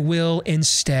impose my will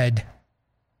instead.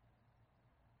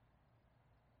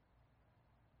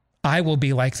 I will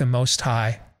be like the Most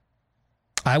High.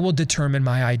 I will determine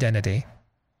my identity.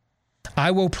 I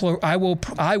will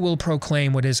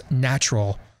proclaim what is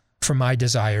natural for my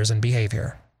desires and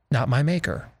behavior, not my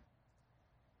maker.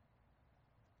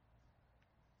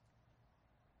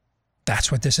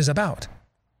 That's what this is about.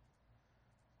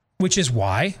 Which is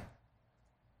why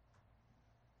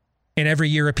in every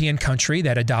European country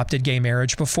that adopted gay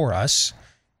marriage before us,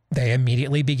 they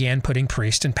immediately began putting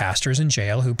priests and pastors in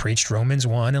jail who preached Romans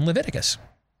 1 and Leviticus.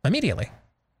 Immediately.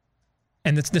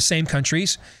 And it's the same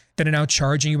countries that are now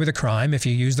charging you with a crime if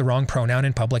you use the wrong pronoun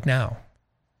in public now.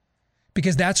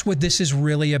 Because that's what this is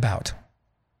really about.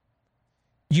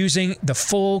 Using the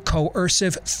full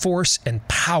coercive force and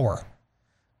power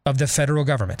of the federal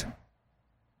government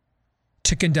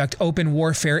to conduct open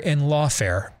warfare and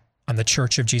lawfare on the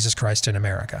Church of Jesus Christ in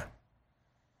America.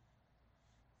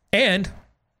 And,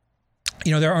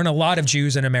 you know, there aren't a lot of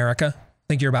Jews in America. I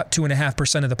think you're about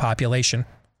 2.5% of the population.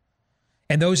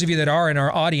 And those of you that are in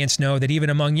our audience know that even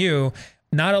among you,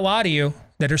 not a lot of you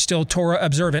that are still Torah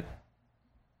observant,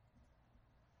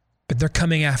 but they're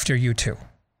coming after you too.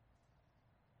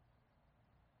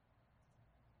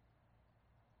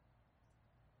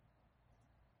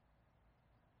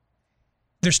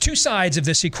 There's two sides of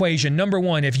this equation. Number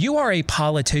one, if you are a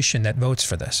politician that votes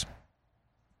for this,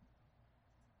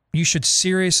 you should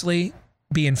seriously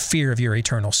be in fear of your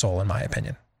eternal soul, in my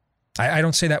opinion. I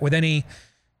don't say that with any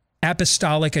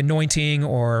apostolic anointing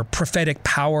or prophetic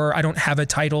power. I don't have a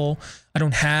title. I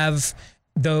don't have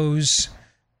those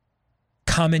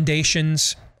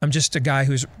commendations. I'm just a guy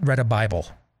who's read a Bible.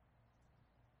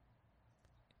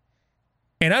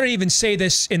 And I don't even say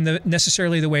this in the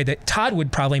necessarily the way that Todd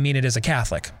would probably mean it as a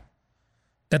Catholic.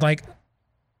 That like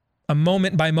a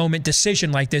moment by moment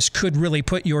decision like this could really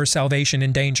put your salvation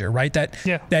in danger, right?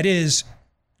 That is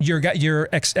your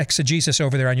exegesis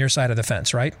over there on your side of the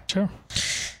fence, right? Sure.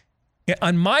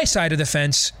 On my side of the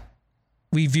fence,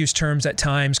 we've used terms at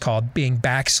times called being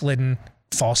backslidden,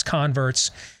 false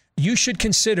converts. You should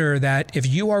consider that if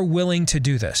you are willing to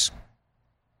do this,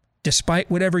 despite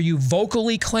whatever you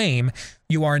vocally claim,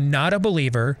 you are not a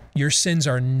believer, your sins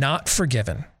are not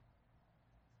forgiven.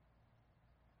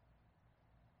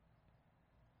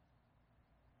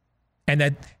 And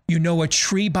that you know a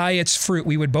tree by its fruit.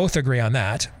 We would both agree on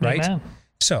that, right? Amen.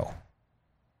 So,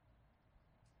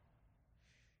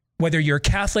 whether you're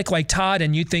Catholic like Todd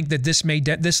and you think that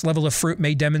this level of fruit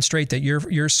may demonstrate that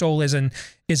your soul isn't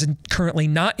currently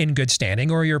not in good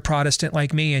standing, or you're Protestant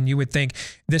like me and you would think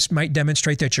this might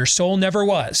demonstrate that your soul never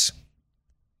was.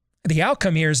 The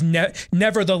outcome here is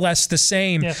nevertheless the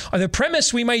same. Yeah. The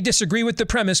premise, we might disagree with the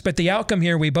premise, but the outcome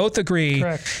here, we both agree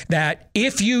that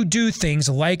if you do things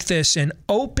like this in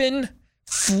open,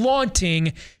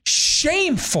 flaunting,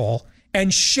 shameful,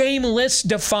 and shameless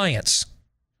defiance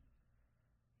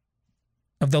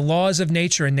of the laws of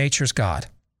nature and nature's God,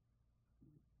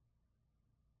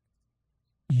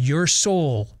 your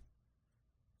soul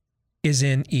is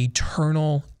in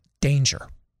eternal danger.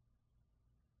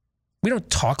 We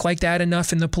don't talk like that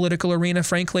enough in the political arena,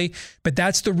 frankly, but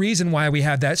that's the reason why we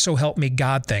have that "so help me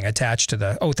God" thing attached to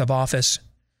the oath of office,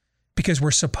 because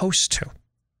we're supposed to.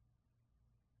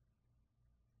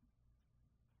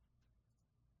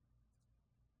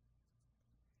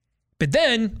 But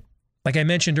then, like I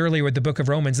mentioned earlier with the book of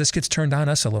Romans, this gets turned on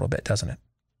us a little bit, doesn't it?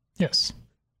 Yes.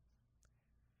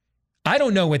 I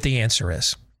don't know what the answer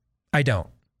is. I don't.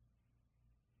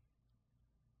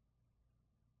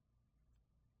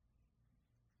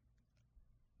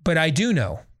 But I do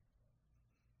know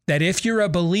that if you're a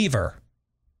believer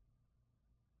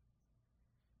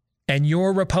and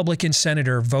your Republican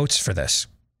senator votes for this,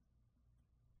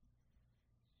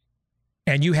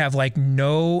 and you have like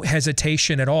no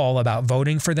hesitation at all about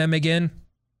voting for them again,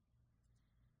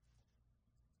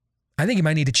 I think you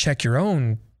might need to check your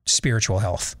own spiritual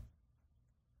health.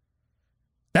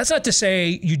 That's not to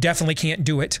say you definitely can't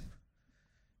do it.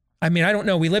 I mean, I don't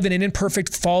know. We live in an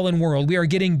imperfect, fallen world. We are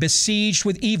getting besieged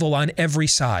with evil on every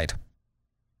side.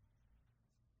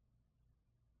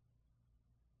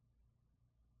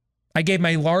 I gave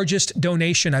my largest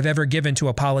donation I've ever given to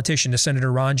a politician, to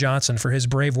Senator Ron Johnson, for his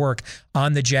brave work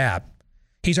on the jab.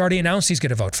 He's already announced he's going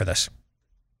to vote for this.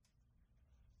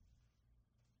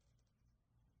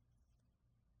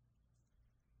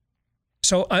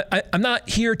 So I'm not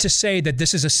here to say that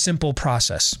this is a simple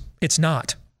process. It's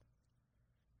not.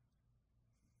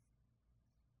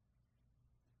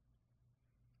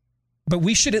 But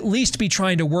we should at least be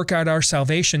trying to work out our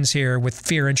salvations here with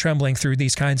fear and trembling through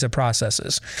these kinds of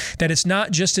processes. That it's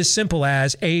not just as simple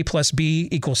as A plus B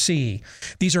equals C.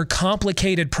 These are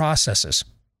complicated processes.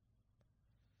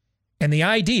 And the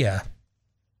idea,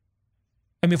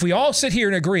 I mean, if we all sit here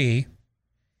and agree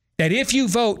that if you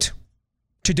vote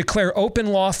to declare open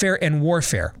lawfare and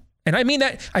warfare, and I mean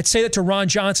that, I'd say that to Ron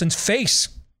Johnson's face,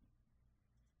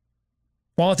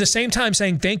 while at the same time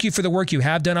saying thank you for the work you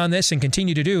have done on this and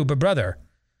continue to do, but brother,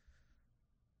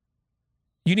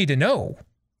 you need to know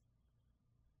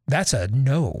that's a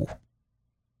no.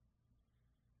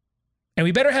 And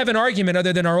we better have an argument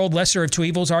other than our old lesser of two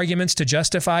evils arguments to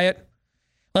justify it.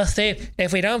 Well, Steve,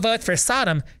 if we don't vote for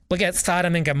Sodom, we'll get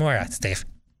Sodom and Gomorrah, Steve.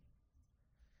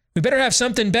 We better have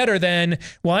something better than,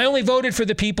 well, I only voted for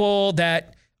the people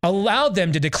that allowed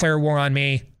them to declare war on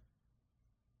me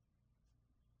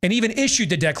and even issued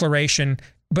the declaration,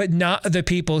 but not the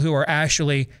people who are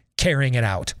actually carrying it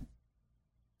out.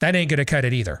 That ain't going to cut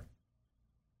it either.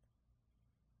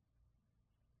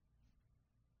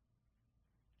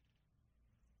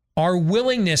 Our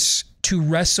willingness to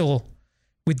wrestle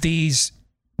with these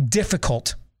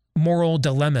difficult moral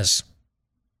dilemmas,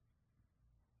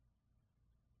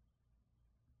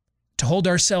 to hold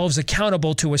ourselves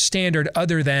accountable to a standard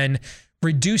other than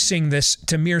reducing this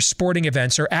to mere sporting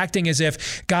events or acting as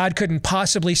if God couldn't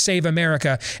possibly save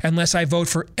America unless I vote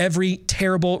for every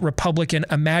terrible Republican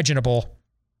imaginable.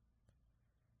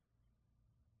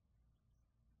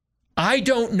 I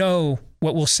don't know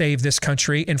what will save this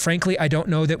country, and frankly, I don't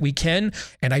know that we can,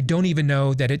 and I don't even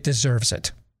know that it deserves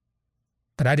it.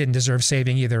 But I didn't deserve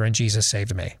saving either, and Jesus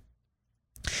saved me.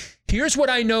 Here's what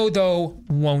I know, though,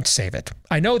 won't save it.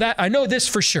 I know this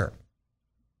for sure.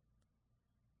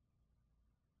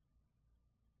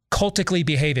 Cultically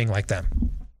behaving like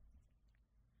them.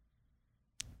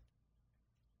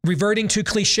 Reverting to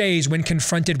cliches when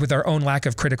confronted with our own lack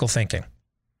of critical thinking.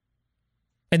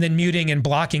 And then muting and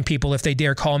blocking people if they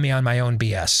dare call me on my own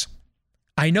BS.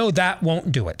 I know that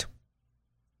won't do it.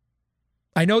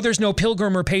 I know there's no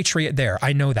Pilgrim or Patriot there.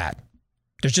 I know that.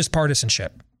 There's just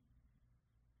partisanship.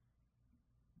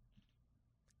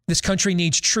 This country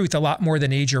needs truth a lot more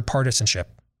than it needs your partisanship.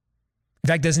 In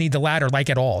fact, it doesn't need the latter like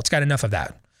at all. It's got enough of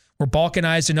that. We're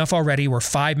balkanized enough already. We're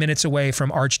 5 minutes away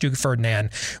from Archduke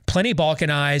Ferdinand. Plenty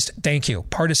balkanized. Thank you.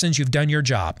 Partisans, you've done your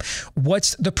job.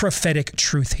 What's the prophetic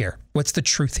truth here? What's the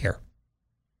truth here?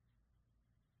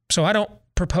 So I don't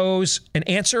propose an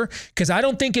answer because I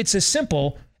don't think it's as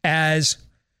simple as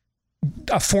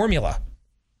a formula.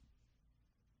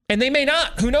 And they may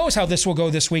not. Who knows how this will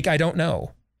go this week? I don't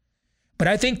know. But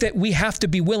I think that we have to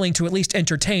be willing to at least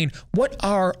entertain, what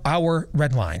are our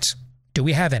red lines? Do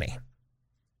we have any?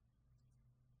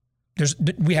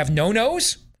 We have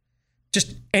no-nos,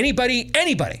 Just anybody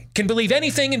can believe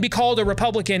anything and be called a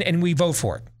Republican and we vote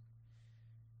for it.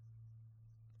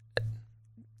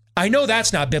 I know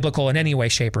that's not biblical in any way,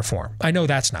 shape, or form. I know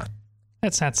that's not.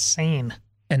 That's not sane.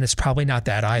 And it's probably not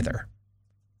that either.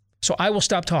 So I will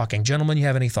stop talking. Gentlemen, you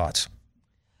have any thoughts?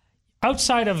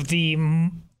 Outside of the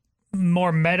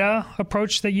more meta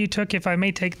approach that you took, if I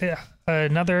may take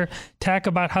another tack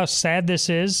about how sad this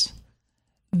is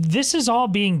all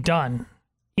being done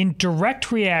in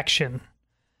direct reaction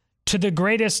to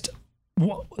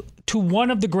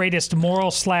one of the greatest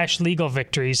moral/legal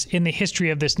victories in the history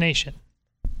of this nation,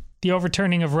 the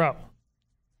overturning of Roe.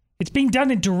 It's being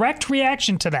done in direct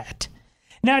reaction to that.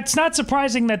 Now, it's not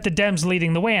surprising that the Dems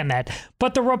leading the way on that,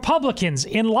 but the Republicans,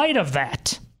 in light of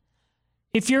that,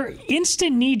 if your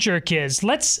instant knee-jerk is,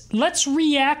 let's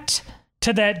react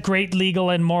to that great legal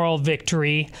and moral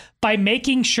victory by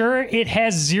making sure it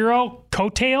has zero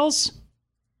coattails.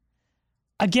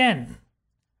 Again,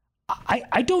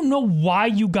 I don't know why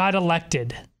you got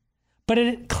elected, but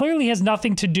it clearly has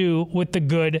nothing to do with the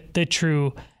good, the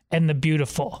true, and the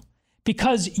beautiful.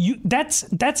 Because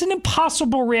that's an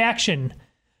impossible reaction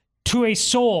to a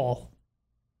soul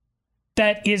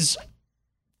that is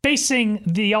facing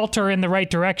the altar in the right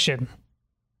direction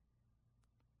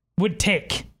would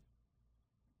take.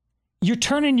 You're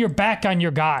turning your back on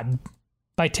your God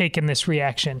by taking this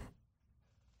reaction.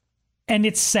 And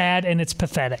it's sad and it's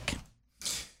pathetic.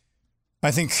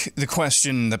 I think the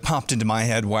question that popped into my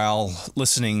head while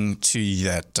listening to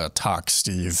that talk,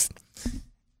 Steve,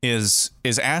 is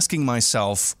asking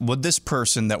myself, would this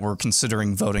person that we're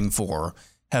considering voting for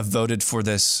have voted for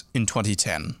this in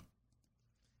 2010?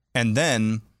 And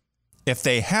then, if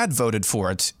they had voted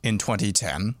for it in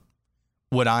 2010,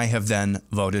 would I have then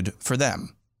voted for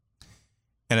them?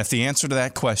 And if the answer to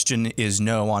that question is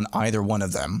no on either one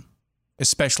of them,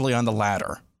 especially on the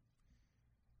latter,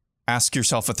 ask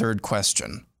yourself a third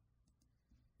question.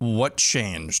 What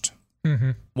changed?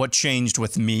 Mm-hmm. What changed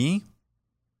with me,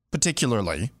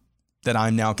 particularly, that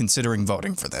I'm now considering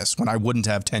voting for this when I wouldn't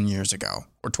have 10 years ago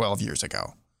or 12 years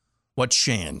ago? What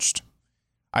changed?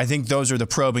 I think those are the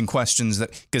probing questions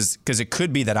that, because it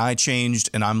could be that I changed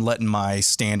and I'm letting my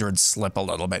standards slip a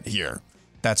little bit here.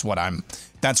 That's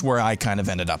where I kind of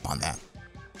ended up on that.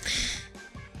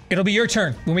 It'll be your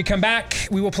turn. When we come back,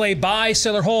 we will play Buy,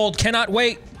 Sell, or Hold. Cannot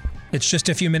wait. It's just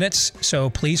a few minutes, so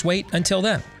please wait until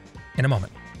then. In a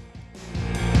moment.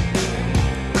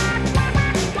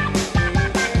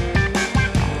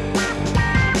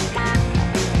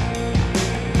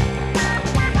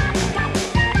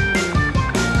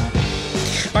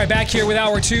 All right, back here with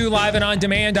Hour 2, live and on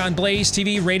demand on Blaze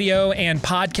TV, radio, and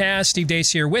podcast. Steve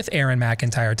Deace here with Aaron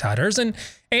McIntyre, Todd Erzen,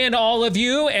 and all of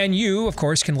you. And you, of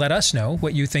course, can let us know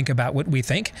what you think about what we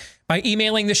think by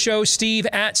emailing the show,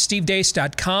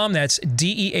 steve@stevedeace.com. That's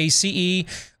DEACE.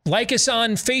 Like us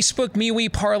on Facebook,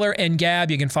 MeWe, Parler, and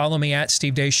Gab. You can follow me at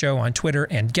Steve Deace Show on Twitter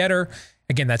and Getter.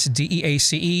 Again, that's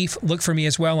DEACE. Look for me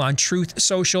as well on Truth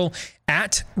Social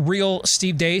at Real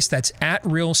Steve Deace. That's at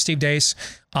Real Steve Deace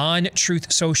on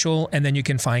Truth Social. And then you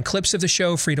can find clips of the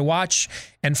show free to watch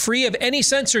and free of any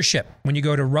censorship when you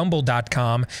go to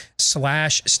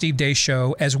rumble.com/Steve Deace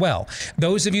Show as well.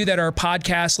 Those of you that are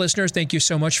podcast listeners, thank you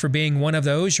so much for being one of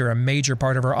those. You're a major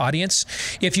part of our audience.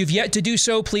 If you've yet to do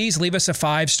so, please leave us a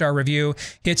 5-star review,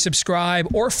 hit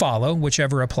subscribe or follow,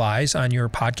 whichever applies on your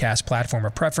podcast platform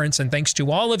of preference. And thanks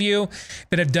to all of you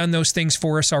that have done those things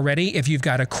for us already. If you've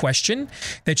got a question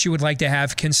that you would like to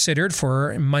have considered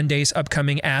for Monday's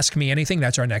upcoming Ask Me Anything,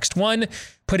 that's our next one.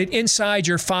 Put it inside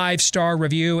your 5-star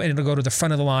review and it'll go to the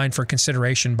front of the line for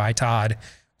consideration by Todd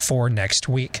for next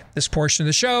week. This portion of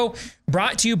the show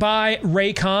brought to you by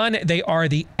Raycon. They are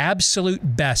the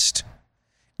absolute best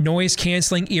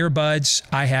noise-canceling earbuds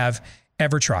I have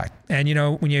ever tried. And you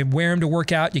know, when you wear them to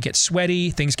work out, you get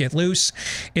sweaty, things get loose.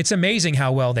 It's amazing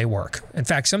how well they work. In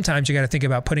fact, sometimes you got to think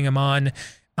about putting them on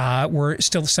where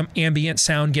still some ambient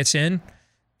sound gets in,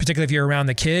 particularly if you're around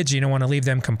the kids. You don't want to leave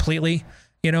them completely,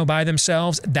 by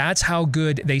themselves. That's how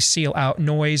good they seal out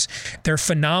noise. They're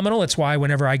phenomenal. It's why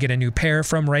whenever I get a new pair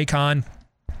from Raycon,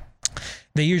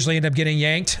 they usually end up getting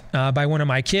yanked by one of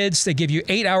my kids. They give you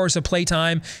 8 hours of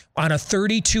playtime on a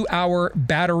 32-hour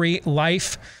battery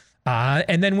life.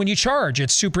 And then when you charge,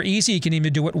 it's super easy. You can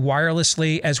even do it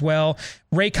wirelessly as well.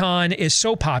 Raycon is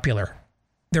so popular.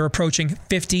 They're approaching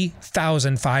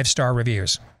 50,000 5-star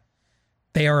reviews.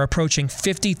 They are approaching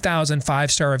 50,000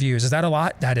 5-star reviews. Is that a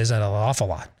lot? That is an awful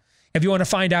lot. If you want to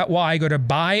find out why, go to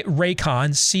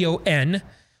buyraycon, C-O-N,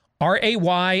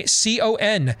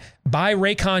 R-A-Y-C-O-N,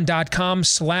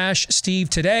 buyraycon.com/Steve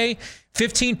today.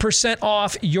 15%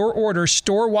 off your order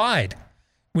store-wide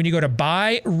when you go to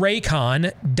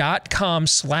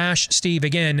buyraycon.com/Steve.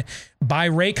 Again,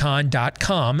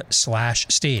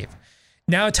 buyraycon.com/Steve.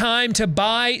 Now time to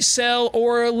buy, sell,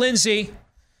 or Lindsay.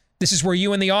 This is where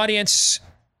you and the audience,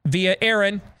 via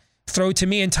Aaron, throw to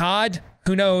me and Todd.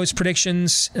 Who knows?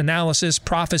 Predictions, analysis,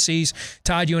 prophecies.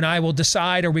 Todd, you and I will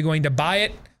decide, are we going to buy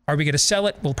it? Are we going to sell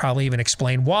it? We'll probably even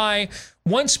explain why.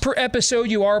 Once per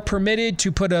episode, you are permitted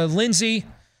to put a Lindsay,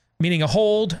 meaning a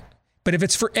hold. But if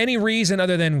it's for any reason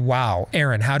other than, wow,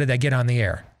 Aaron, how did I get on the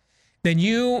air? Then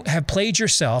you have played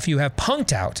yourself. You have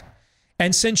punked out.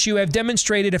 And since you have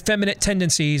demonstrated effeminate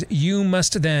tendencies, you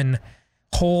must then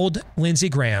hold Lindsey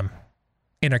Graham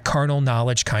in a carnal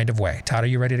knowledge kind of way. Todd, are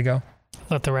you ready to go?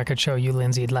 Let the record show you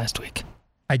Lindsay'd last week.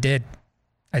 I did.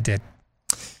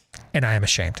 And I am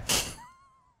ashamed.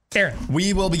 Aaron.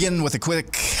 We will begin with a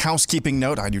quick housekeeping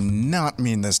note. I do not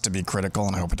mean this to be critical,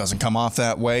 and I hope it doesn't come off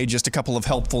that way. Just a couple of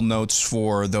helpful notes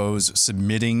for those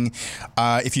submitting.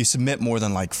 If you submit more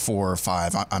than like 4 or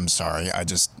 5, I'm sorry.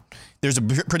 There's a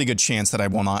pretty good chance that I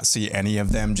will not see any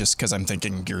of them just because I'm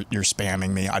thinking you're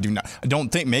spamming me. I don't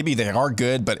think, maybe they are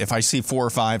good, but if I see 4 or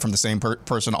 5 from the same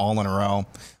person all in a row,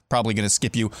 probably going to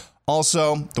skip you.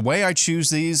 Also, the way I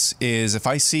choose these is if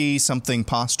I see something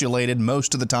postulated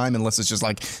most of the time, unless it's just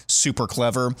like super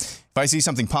clever, if I see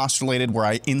something postulated where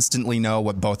I instantly know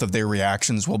what both of their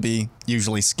reactions will be,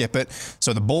 usually skip it.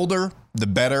 So the bolder, the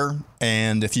better.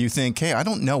 And if you think, hey, I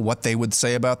don't know what they would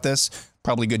say about this,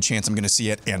 probably a good chance I'm going to see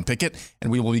it and pick it. And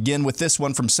we will begin with this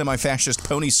one from semi-fascist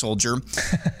Pony Soldier,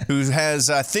 who has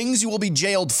things you will be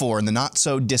jailed for in the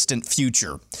not-so-distant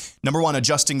future. Number 1,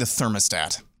 adjusting the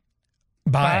thermostat.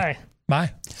 Bye.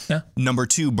 No. Number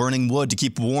 2, burning wood to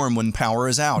keep warm when power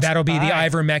is out. That'll be the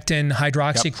ivermectin,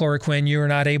 hydroxychloroquine. You are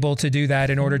not able to do that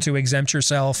in order to exempt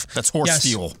yourself. That's horse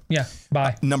fuel. Yeah,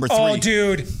 bye. Number 3. Oh,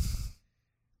 dude.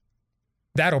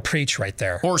 That'll preach right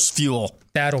there. Horse fuel.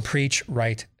 That'll preach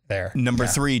right there. Number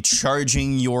 3,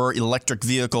 charging your electric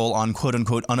vehicle on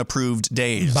quote-unquote unapproved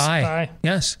days. Bye.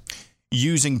 Yes.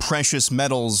 Using precious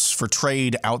metals for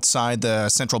trade outside the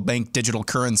central bank digital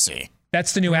currency.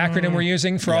 That's the new acronym we're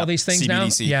using for all these things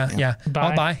CBDC, now? Yeah. Bye.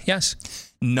 I'll buy, yes.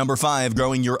 Number 5,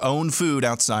 growing your own food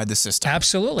outside the system.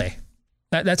 Absolutely.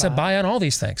 That's a buy on all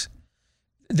these things.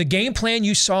 The game plan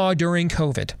you saw during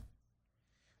COVID,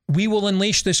 we will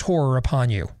unleash this horror upon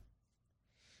you.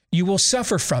 You will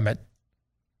suffer from it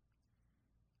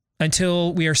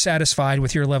until we are satisfied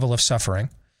with your level of suffering,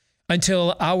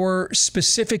 until our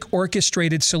specific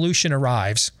orchestrated solution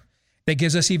arrives that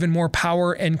gives us even more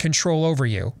power and control over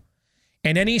you.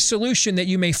 And any solution that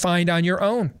you may find on your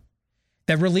own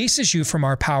that releases you from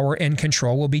our power and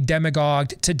control will be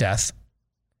demagogued to death.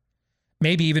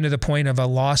 Maybe even to the point of a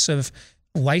loss of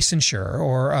licensure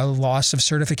or a loss of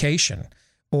certification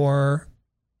or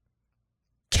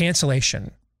cancellation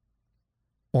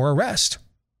or arrest.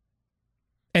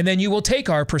 And then you will take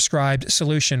our prescribed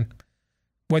solution,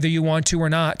 whether you want to or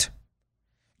not.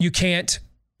 You can't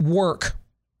work,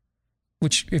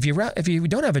 which if you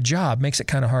don't have a job, makes it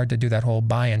kind of hard to do that whole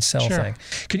buy and sell thing.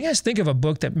 Can you guys think of a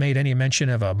book that made any mention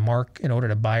of a mark in order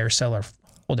to buy or sell or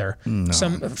hold or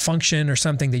some function or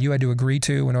something that you had to agree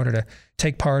to in order to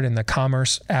take part in the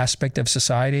commerce aspect of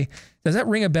society? Does that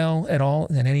ring a bell at all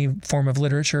in any form of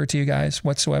literature to you guys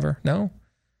whatsoever? No?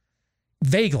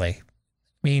 Vaguely.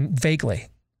 Vaguely.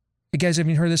 You guys have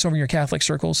heard this over in your Catholic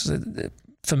circles? Is it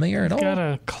familiar at all? Got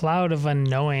a cloud of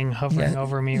unknowing hovering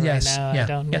over me right now. I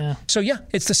don't know. So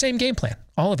it's the same game plan.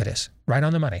 All of it is right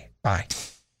on the money. Bye.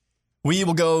 We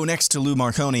will go next to Lou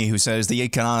Marconi, who says the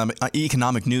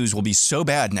economic news will be so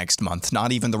bad next month,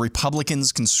 not even the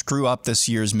Republicans can screw up this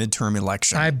year's midterm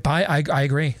election. I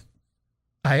agree.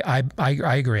 I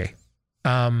agree.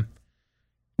 Now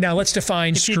let's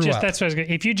define screw up. That's what I was going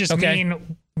to. If you just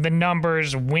mean the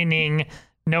numbers, winning,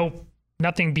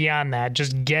 nothing beyond that,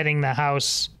 just getting the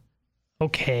House,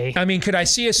 okay. Could I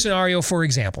see a scenario, for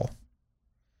example,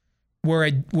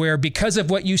 where because of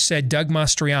what you said, Doug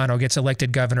Mastriano gets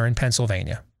elected governor in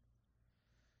Pennsylvania?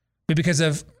 But because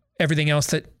of everything else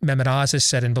that Mehmet Oz has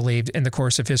said and believed in the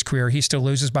course of his career, he still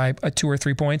loses by 2 or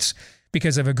 3 points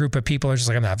because of a group of people who are just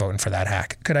like, I'm not voting for that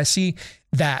hack. Could I see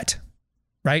that?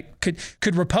 Right?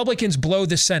 Could Republicans blow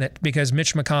the Senate because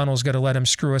Mitch McConnell's going to let him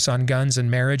screw us on guns and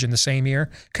marriage in the same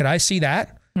year? Could I see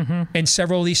that? In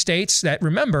several of these states that,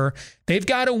 remember, they've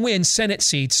got to win Senate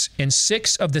seats in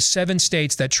 6 of the 7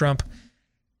 states that Trump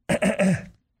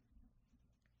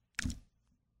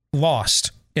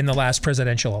lost in the last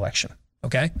presidential election.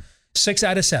 Okay? 6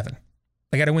 out of 7.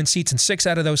 They got to win seats in 6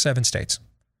 out of those 7 states.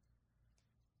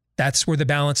 That's where the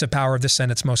balance of power of the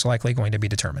Senate's most likely going to be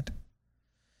determined.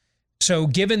 So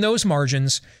given those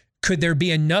margins, could there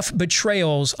be enough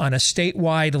betrayals on a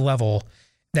statewide level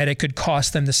that it could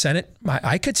cost them the Senate?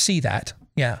 I could see that,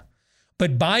 yeah.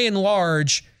 But by and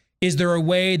large, is there a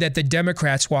way that the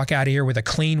Democrats walk out of here with a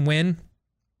clean win?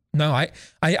 No,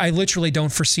 I literally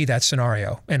don't foresee that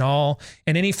scenario in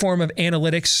any form of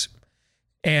analytics.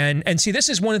 And see, this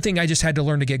is one thing I just had to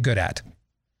learn to get good at.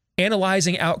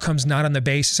 Analyzing outcomes not on the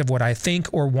basis of what I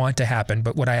think or want to happen,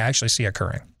 but what I actually see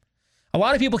occurring. A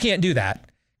lot of people can't do that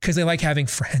because they like having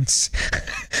friends.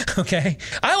 Okay?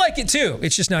 I like it too.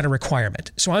 It's just not a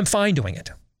requirement. So I'm fine doing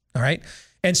it. All right?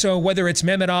 And so whether it's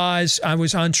Mehmet Oz, I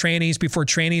was on trannies before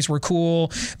trannies were cool.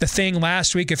 The thing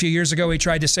last week, a few years ago, he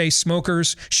tried to say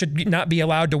smokers should not be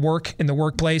allowed to work in the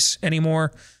workplace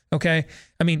anymore. Okay?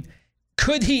 I mean,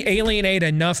 could he alienate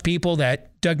enough people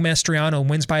that Doug Mastriano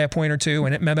wins by a point or two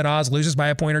and Mehmet Oz loses by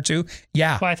a point or two?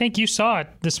 Yeah. Well, I think you saw it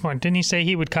this morning. Didn't he say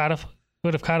he would have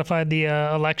codified the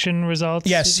election results?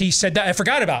 Yes, he said that. I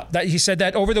forgot about that. He said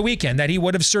that over the weekend, that he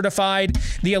would have certified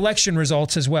the election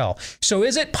results as well. So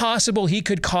is it possible he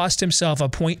could cost himself a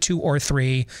 0.2 or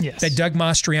 3 that Doug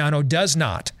Mastriano does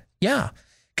not? Yeah,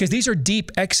 because these are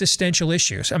deep existential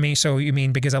issues. I mean, so you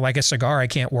mean because I like a cigar, I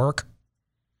can't work?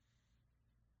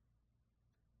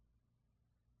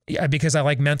 Yeah, because I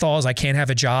like menthols, I can't have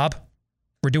a job?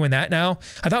 We're doing that now?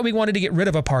 I thought we wanted to get rid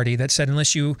of a party that said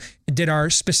unless you did our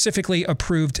specifically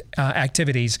approved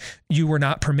activities, you were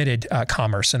not permitted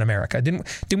commerce in America. Didn't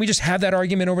we just have that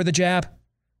argument over the jab?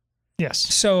 Yes.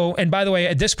 So, and by the way,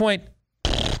 at this point,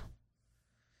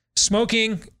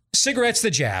 smoking, cigarettes the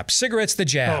jab.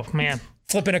 Oh, man.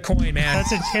 Flipping a coin, man.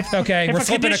 Okay, we're flipping a coin here. If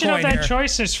a condition of that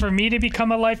choice is for me to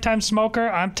become a lifetime smoker,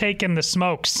 I'm taking the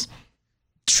smokes.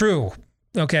 True.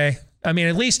 Okay. I mean,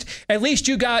 at least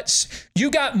you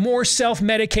got more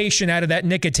self-medication out of that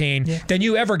nicotine than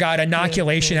you ever got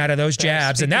inoculation out of those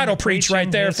jabs, and that'll preach right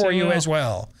there for you as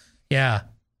well. Yeah.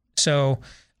 So,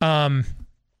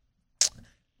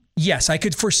 yes, I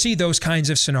could foresee those kinds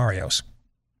of scenarios.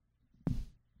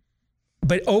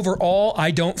 But overall,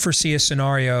 I don't foresee a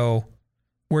scenario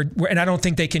where and I don't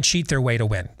think they can cheat their way to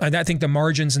win. I think the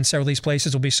margins in several of these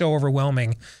places will be so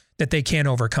overwhelming that they can't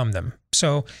overcome them.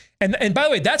 So, and by the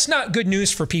way, that's not good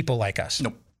news for people like us.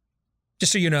 Nope.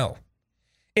 Just so you know,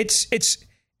 it's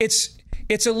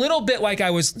a little bit like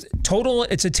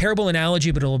it's a terrible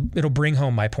analogy, but it'll bring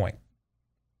home my point.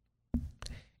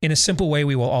 In a simple way,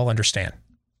 we will all understand.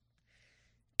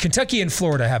 Kentucky and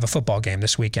Florida have a football game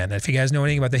this weekend. If you guys know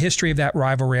anything about the history of that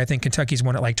rivalry, I think Kentucky's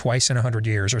won it like twice in 100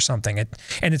 years or something.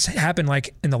 And it's happened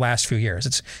like in the last few years.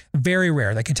 It's very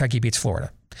rare that Kentucky beats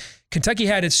Florida. Kentucky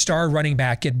had its star running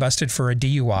back get busted for a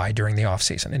DUI during the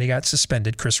offseason, and he got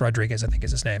suspended. Chris Rodriguez, I think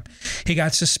is his name. He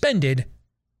got suspended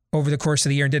over the course of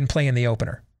the year and didn't play in the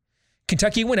opener.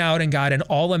 Kentucky went out and got an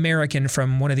All-American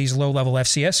from one of these low-level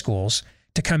FCS schools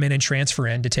to come in and transfer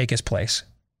in to take his place.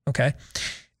 Okay?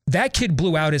 That kid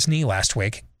blew out his knee last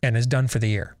week and is done for the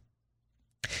year.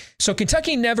 So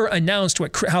Kentucky never announced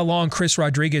how long Chris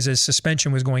Rodriguez's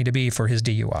suspension was going to be for his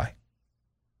DUI.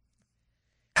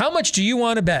 How much do you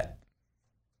want to bet?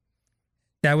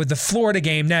 Now, with the Florida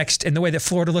game next and the way that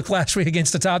Florida looked last week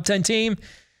against the top 10 team,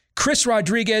 Chris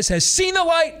Rodriguez has seen the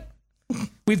light.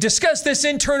 We've discussed this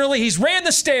internally. He's ran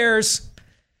the stairs,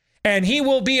 and he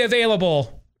will be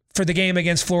available for the game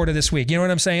against Florida this week. You know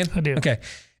what I'm saying? I do. Okay.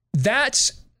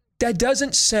 That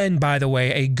doesn't send, by the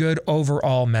way, a good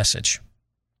overall message.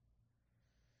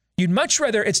 You'd much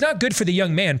rather, it's not good for the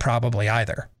young man probably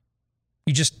either.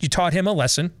 You taught him a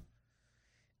lesson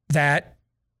that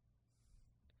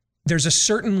there's a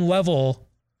certain level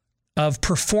of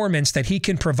performance that he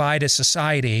can provide as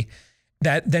society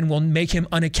that then will make him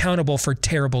unaccountable for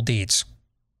terrible deeds.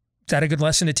 Is that a good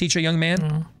lesson to teach a young man?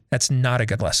 Mm. That's not a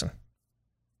good lesson.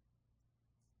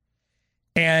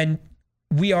 And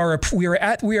that's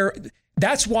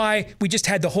why we just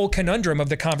had the whole conundrum of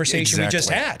the conversation we just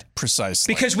had.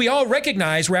 Precisely. Because we all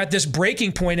recognize we're at this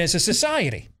breaking point as a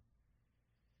society.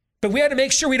 But we had to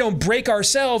make sure we don't break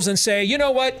ourselves and say, you know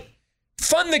what?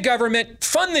 Fund the government,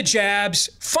 fund the jabs,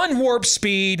 fund warp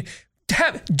speed,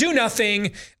 do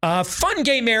nothing, fund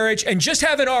gay marriage, and just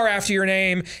have an R after your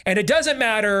name. And it doesn't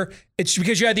matter. It's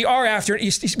because you had the R after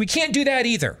it. We can't do that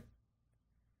either.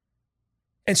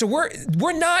 And so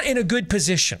we're not in a good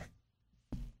position.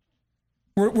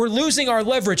 We're losing our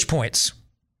leverage points,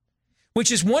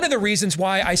 which is one of the reasons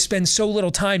why I spend so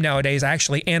little time nowadays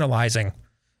actually analyzing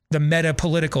the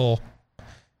meta-political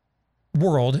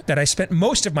world that I spent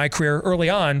most of my career early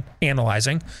on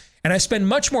analyzing. And I spend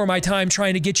much more of my time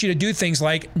trying to get you to do things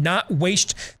like not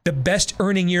waste the best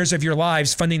earning years of your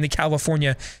lives funding the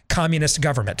California communist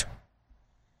government,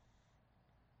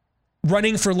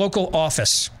 running for local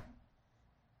office,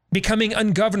 becoming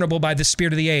ungovernable by the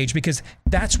spirit of the age, because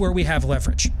that's where we have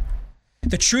leverage.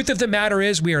 The truth of the matter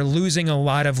is we are losing a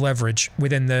lot of leverage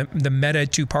within the meta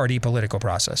two-party political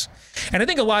process. And I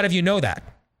think a lot of you know that.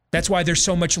 That's why there's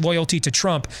so much loyalty to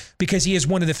Trump, because he is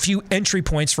one of the few entry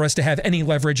points for us to have any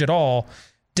leverage at all,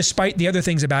 despite the other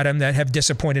things about him that have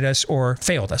disappointed us or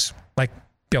failed us, like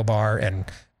Bill Barr and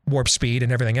Warp Speed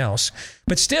and everything else.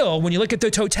 But still, when you look at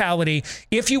the totality,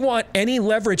 if you want any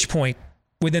leverage point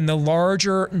within the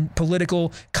larger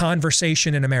political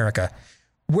conversation in America,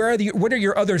 what are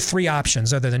your other three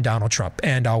options other than Donald Trump?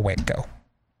 And I'll wait, go.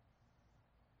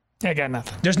 I got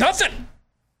nothing. There's nothing.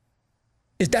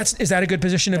 Is that a good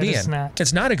position to be in? Not.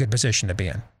 It's not a good position to be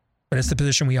in, but it's the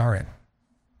position we are in.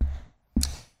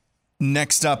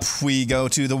 Next up, we go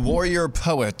to the Warrior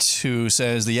Poet, who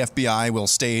says the FBI will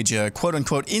stage a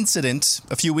quote-unquote incident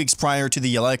a few weeks prior to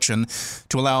the election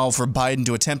to allow for Biden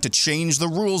to attempt to change the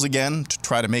rules again to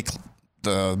try to make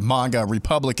the MAGA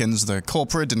Republicans the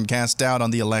culprit and cast doubt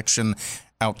on the election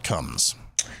outcomes.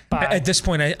 At this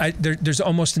point, there's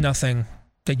almost nothing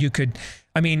that you could...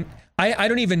 I mean, I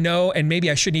don't even know, and maybe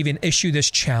I shouldn't even issue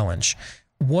this challenge.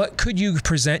 What could you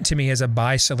present to me as a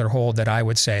buy, sell, or hold that I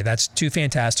would say that's too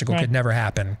fantastical, could never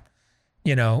happen?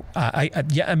 You know,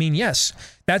 yes,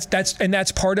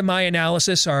 that's part of my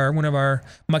analysis. One of our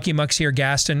mucky mucks here,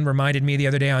 Gaston, reminded me the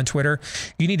other day on Twitter,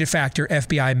 you need to factor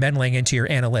FBI meddling into your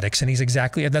analytics.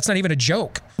 And that's not even a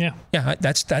joke. Yeah. Yeah.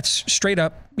 That's straight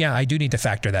up. Yeah. I do need to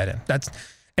factor that in.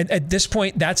 And at this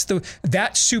point,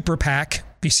 that super PAC,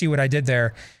 if you see what I did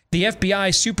there, the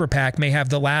FBI super PAC may have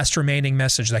the last remaining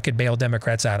message that could bail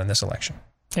Democrats out in this election.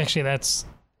 Actually,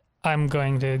 I'm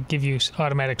going to give you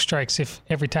automatic strikes if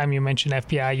every time you mention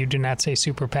FBI, you do not say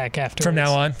super PAC afterwards. From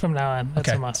now on? From now on. That's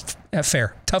okay. a must.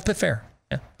 Fair. Tough but fair.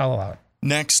 Yeah, I'll allow it.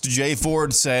 Next, Jay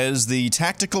Ford says the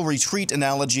tactical retreat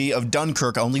analogy of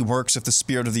Dunkirk only works if the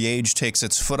spirit of the age takes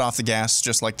its foot off the gas,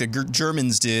 just like the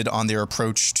Germans did on their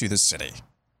approach to the city.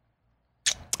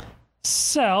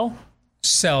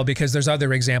 Sell, because there's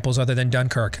other examples other than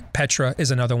Dunkirk. Petra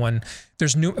is another one.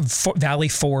 There's Valley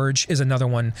Forge is another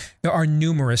one. There are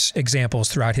numerous examples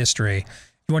throughout history.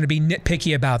 You want to be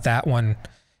nitpicky about that one.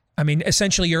 I mean,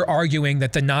 essentially, you're arguing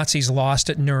that the Nazis lost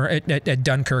at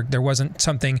Dunkirk. There wasn't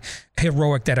something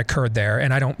heroic that occurred there,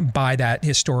 and I don't buy that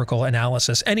historical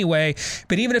analysis anyway.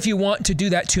 But even if you want to do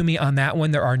that to me on that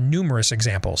one, there are numerous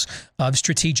examples of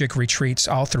strategic retreats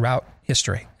all throughout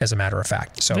history, as a matter of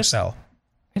fact. So.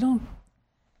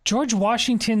 George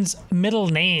Washington's middle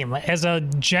name as a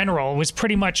general was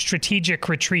pretty much strategic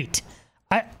retreat.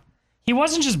 He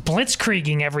wasn't just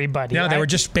blitzkrieging everybody. No, they were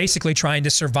just basically trying to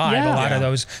survive a lot of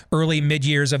those early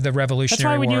mid-years of the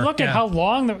Revolutionary War. That's why when you look at how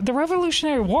long the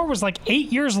Revolutionary War was, like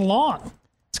 8 years long.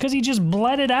 It's because he just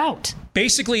bled it out.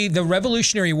 Basically, the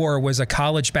Revolutionary War was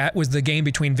was the game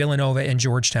between Villanova and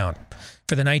Georgetown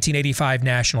for the 1985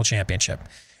 national championship.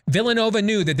 Villanova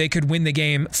knew that they could win the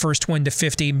game first one to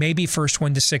 50, maybe first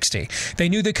one to 60. They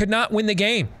knew they could not win the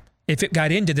game if it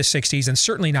got into the 60s, and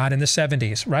certainly not in the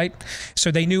 70s, right? So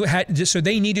they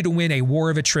needed to win a war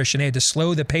of attrition. They had to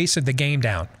slow the pace of the game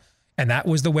down, and that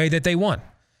was the way that they won.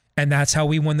 And that's how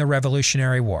we won the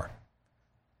Revolutionary War,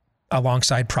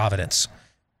 alongside Providence.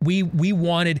 We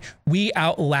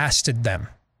outlasted them.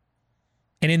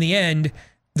 And in the end,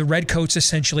 the Redcoats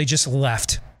essentially just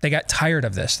left. They got tired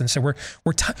of this and said, we're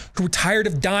tired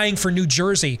of dying for New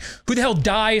Jersey. Who the hell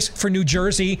dies for New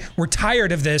Jersey? We're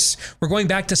tired of this. We're going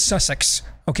back to Sussex,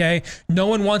 okay? No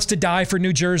one wants to die for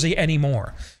New Jersey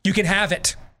anymore. You can have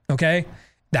it, okay?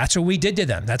 That's what we did to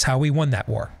them. That's how we won that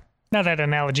war. Now that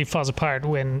analogy falls apart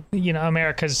when,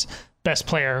 America's best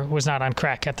player was not on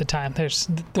crack at the time. There's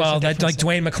that like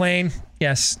Dwayne McClain,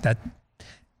 yes, that...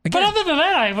 Again, but other than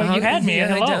that, you had me.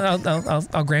 Yeah,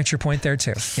 I'll grant your point there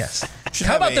too. Yes.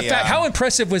 How about the fact? How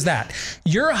impressive was that?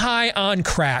 You're high on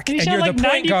crack, and you're like the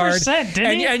point guard,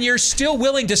 and you're still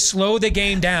willing to slow the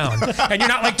game down, and you're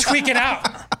not like tweaking out.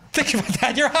 Think about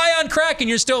that. You're high on crack, and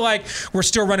you're still like, we're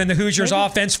still running the Hoosiers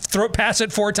offense. Pass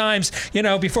it 4 times,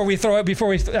 before we throw it, before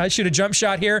we shoot a jump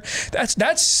shot here.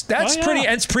 That's pretty.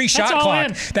 And it's pre-shot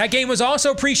clock. That game was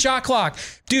also pre-shot clock,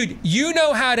 dude. You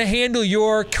know how to handle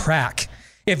your crack.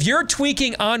 If you're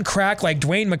tweaking on crack like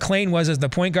Dwayne McClain was as the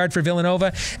point guard for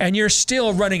Villanova, and you're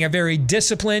still running a very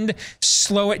disciplined,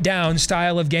 slow it down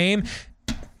style of game,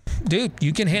 dude,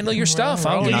 you can handle your stuff.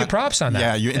 I'll give you props on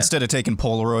that. Yeah, instead of taking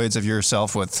Polaroids of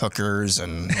yourself with hookers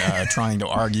and trying to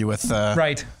argue with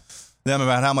them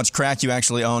about how much crack you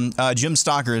actually own. Jim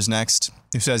Stocker is next,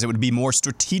 who says it would be more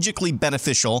strategically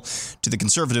beneficial to the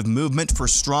conservative movement for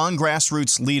strong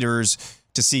grassroots leaders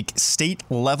to seek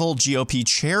state-level GOP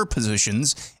chair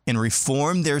positions and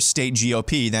reform their state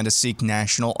GOP than to seek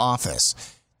national office.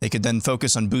 They could then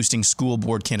focus on boosting school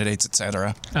board candidates,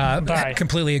 etc. I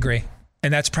completely agree.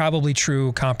 And that's probably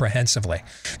true comprehensively.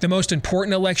 The most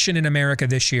important election in America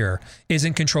this year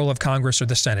isn't control of Congress or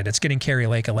the Senate. It's getting Kari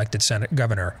Lake elected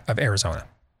governor of Arizona.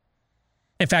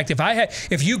 In fact,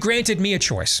 if you granted me a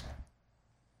choice,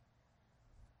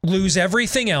 lose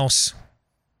everything else,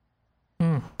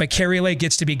 but Kari Lake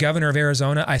gets to be governor of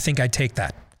Arizona, I think I'd take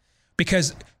that.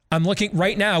 Because I'm looking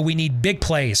right now, we need big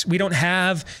plays. We don't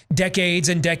have decades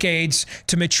and decades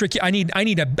to matriculate. I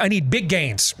need big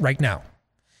gains right now.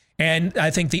 And I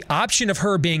think the option of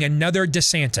her being another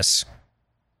DeSantis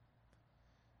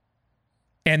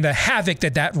and the havoc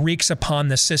that wreaks upon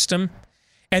the system,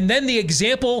 and then the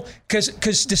example, because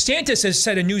DeSantis has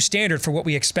set a new standard for what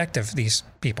we expect of these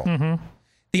people. Mm-hmm.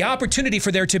 The opportunity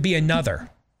for there to be another,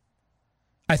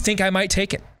 I think I might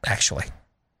take it, actually.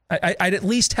 I'd at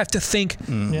least have to think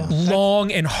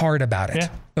long and hard about it. Yeah.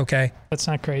 Okay? That's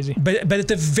not crazy. But at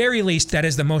the very least, that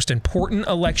is the most important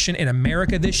election in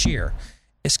America this year,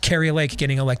 is Kari Lake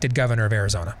getting elected governor of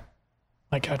Arizona.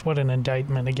 My God, what an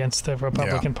indictment against the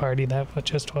Republican Party that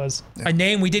just was. Yeah. A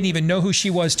name we didn't even know who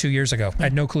she was 2 years ago. I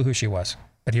had no clue who she was.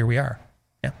 But here we are.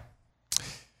 Yeah.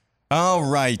 All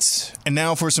right. And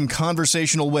now for some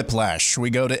conversational whiplash.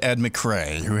 We go to Ed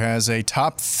McCrae, who has a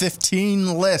top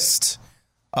 15 list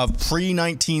of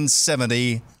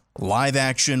pre-1970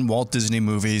 live-action Walt Disney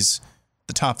movies.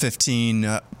 The top 15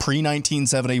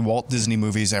 pre-1970 Walt Disney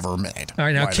movies ever made. All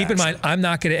right, now keep in mind, I'm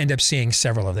not going to end up seeing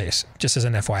several of these, just as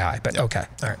an FYI, but okay.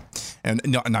 All right. And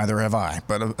no, neither have I,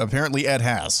 but apparently Ed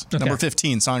has. Okay. Number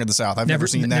 15, Song of the South. I've never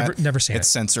seen that. Never seen it. It's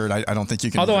censored. I don't think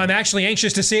you can. Although I'm actually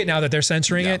anxious to see it now that they're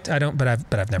censoring it. I don't, but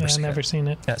I've never seen it. I've never seen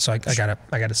it. Yeah, so I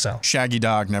gotta sell. Shaggy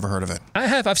Dog, never heard of it.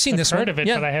 I've seen this one. I've heard of it,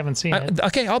 but I haven't seen it.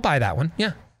 Okay, I'll buy that one.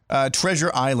 Yeah. Treasure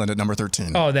Island at number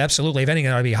 13. Oh, absolutely. If anything,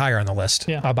 that ought to be higher on the list.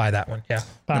 Yeah. I'll buy that one. Yeah.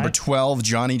 Number 12,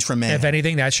 Johnny Tremaine. If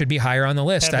anything, that should be higher on the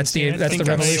list. That's the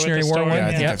Revolutionary War one. Yeah,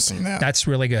 I think I've seen that. That's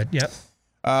really good. Yep.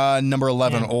 Number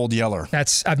 11, Old Yeller.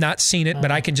 I've not seen it, but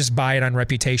I can just buy it on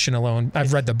reputation alone.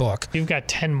 I've read the book. You've got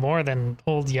 10 more than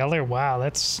Old Yeller. Wow,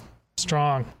 that's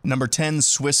strong. Number 10,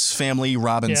 Swiss Family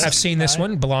Robinson. I've seen this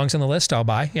one. Belongs on the list. I'll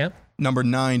buy. Yep. Number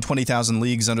 9, 20,000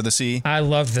 Leagues Under the Sea. I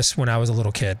loved this when I was a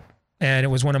little kid. And it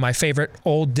was one of my favorite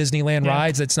old Disneyland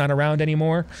rides that's not around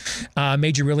anymore.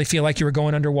 Made you really feel like you were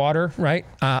going underwater, right?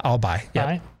 I'll buy.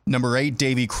 Yeah. Number 8,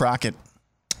 Davy Crockett.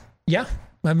 Yeah,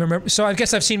 I remember. So I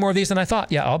guess I've seen more of these than I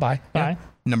thought. Yeah, I'll buy. Yeah.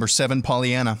 Number 7,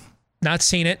 Pollyanna. Not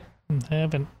seen it. I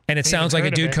haven't. And it sounds like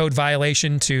a dude code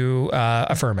violation to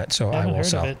affirm it, so I will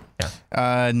sell.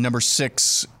 Yeah. Number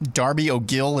 6, Darby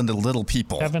O'Gill and the Little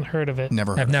People. Haven't heard of it.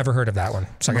 Never heard of that one,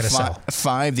 so I got to sell.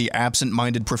 5, The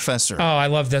Absent-Minded Professor. Oh, I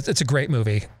love that. It's a great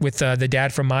movie with the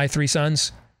dad from My Three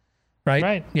Sons, right?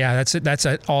 Right. Yeah, that's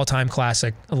an all-time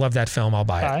classic. I love that film. I'll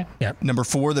buy it. Yeah. Number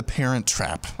 4, The Parent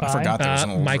Trap. I forgot there was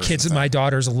an old version. My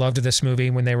daughters loved this movie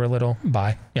when they were little.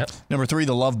 Buy. Yep. Number 3,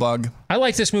 The Love Bug. I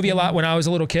liked this movie a lot when I was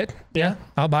a little kid. Yeah.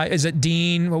 I'll buy. Is it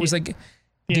Dean? What was the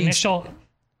initial?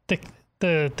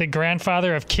 The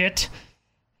grandfather of Kit.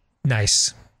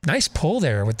 Nice pull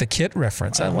there with the Kit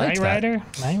reference. I like that. Rider.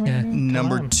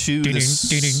 Number 2.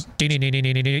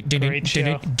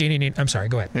 I'm sorry.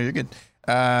 Go ahead. Yeah, you're good.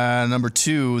 Number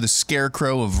 2, The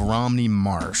Scarecrow of Romney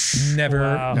Marsh.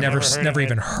 Never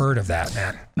even heard of that,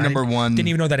 man. Number 1. Didn't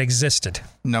even know that existed.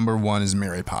 Number 1 is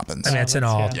Mary Poppins. I mean, it's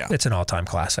an all-time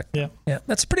classic. Yeah.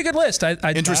 That's a pretty good list.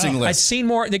 Interesting list. I've seen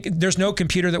more. There's no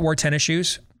computer that wore tennis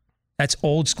shoes. That's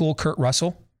old school Kurt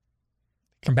Russell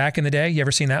from back in the day. You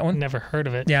ever seen that one? Never heard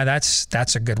of it. Yeah,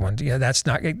 that's a good one. Yeah, that's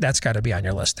got to be on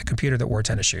your list. The computer that wore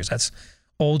tennis shoes. That's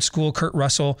old school Kurt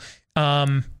Russell.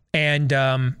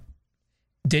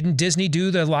 Didn't Disney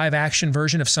do the live action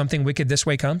version of Something Wicked This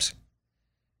Way Comes?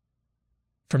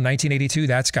 From 1982,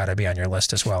 that's got to be on your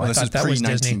list as well. I thought that was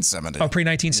pre-1970. Oh,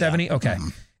 pre-1970? Yeah. Okay. Mm-hmm.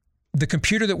 The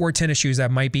computer that wore tennis shoes,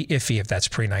 that might be iffy if that's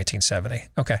pre-1970.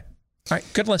 Okay. All right,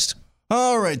 good list.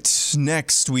 All right,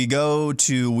 next we've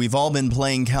all been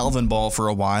playing Calvin Ball for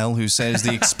a while, who says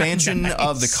the expansion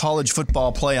of the college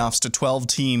football playoffs to 12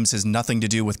 teams has nothing to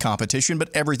do with competition, but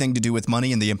everything to do with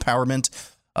money and the empowerment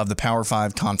of the Power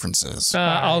 5 conferences.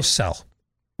 I'll sell.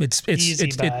 It's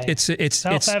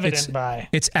self-evident buy.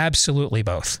 It's absolutely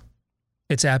both.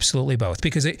 It's absolutely both,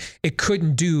 because it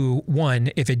couldn't do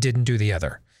one if it didn't do the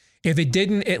other. If it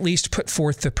didn't at least put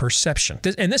forth the perception.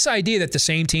 And this idea that the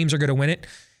same teams are going to win it,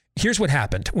 here's what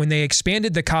happened. When they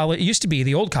expanded the college, it used to be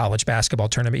the old college basketball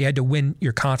tournament, you had to win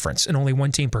your conference, and only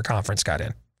one team per conference got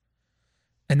in.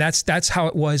 And that's how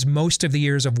it was most of the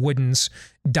years of Wooden's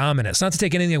dominance. Not to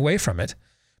take anything away from it,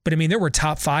 but I mean, there were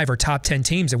top 5 or top 10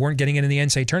 teams that weren't getting into the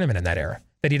NCAA tournament in that era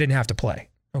that he didn't have to play.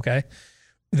 Okay.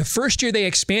 The first year they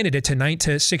expanded it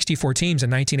to 64 teams in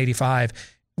 1985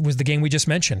 was the game we just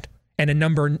mentioned. And a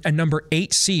number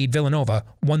 8 seed, Villanova,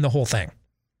 won the whole thing.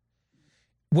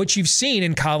 What you've seen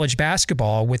in college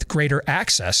basketball with greater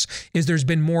access is there's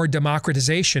been more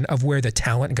democratization of where the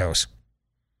talent goes.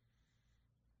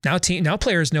 Now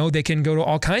players know they can go to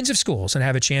all kinds of schools and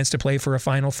have a chance to play for a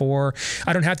Final Four.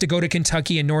 I don't have to go to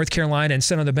Kentucky and North Carolina and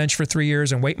sit on the bench for 3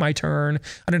 years and wait my turn.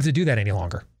 I don't have to do that any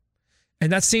longer.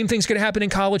 And that same thing's going to happen in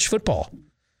college football.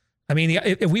 I mean,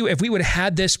 if we would have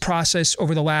had this process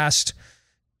over the last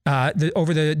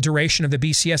over the duration of the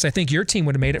BCS, I think your team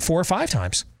would have made it 4 or 5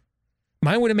 times.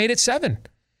 Mine would have made it 7.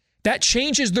 That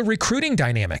changes the recruiting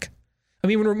dynamic. I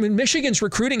mean, when Michigan's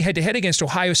recruiting head-to-head against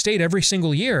Ohio State every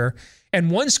single year, and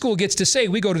one school gets to say,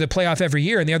 we go to the playoff every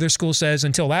year, and the other school says,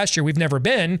 until last year, we've never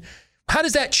been, how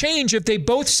does that change if they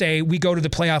both say we go to the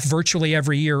playoff virtually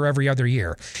every year or every other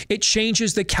year? It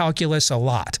changes the calculus a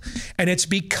lot. And it's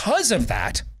because of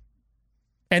that,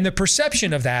 and the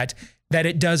perception of that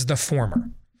it does the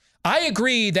former. I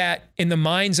agree that in the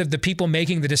minds of the people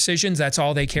making the decisions, that's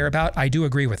all they care about. I do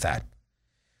agree with that.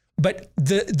 But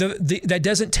that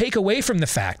doesn't take away from the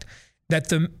fact that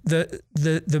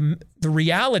the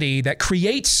reality that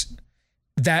creates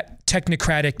that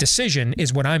technocratic decision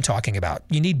is what I'm talking about.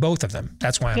 You need both of them.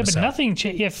 That's why I'm but nothing.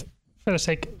 If for the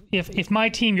sake, if my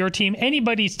team, your team,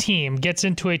 anybody's team gets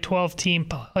into a 12-team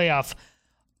playoff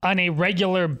on a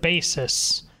regular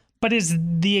basis, but is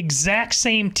the exact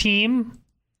same team.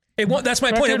 It won't. That's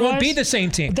my point. It won't be the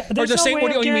same team. Or the same.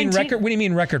 What do you mean record? What do you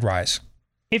mean record-wise?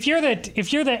 If you're the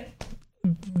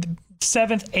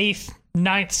 7th, 8th,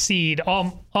 9th seed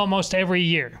almost every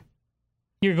year,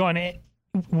 you're going.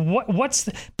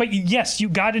 But yes, you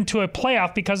got into a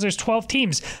playoff because there's 12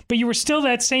 teams, but you were still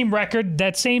that same record,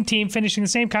 that same team finishing the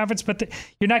same conference, but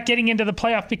you're not getting into the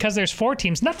playoff because there's 4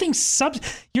 teams. That's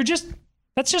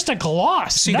just a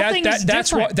gloss. See,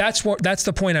 that's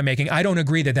the point I'm making. I don't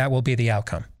agree that will be the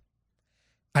outcome.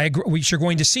 I agree. What you're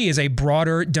going to see is a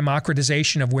broader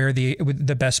democratization of where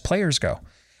the best players go.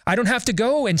 I don't have to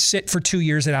go and sit for 2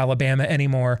 years at Alabama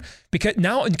anymore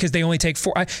because they only take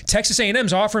 4. Texas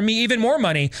A&M's offering me even more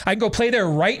money. I can go play there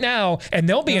right now, and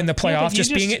they'll be in the playoff.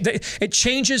 It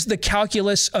changes the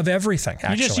calculus of everything.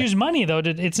 Actually, you just use money though.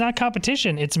 It's not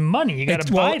competition. It's money. You got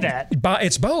to buy that.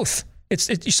 It's both.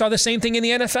 You saw the same thing in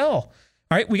the NFL.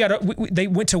 All right, they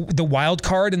went to the wild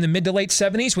card in the mid to late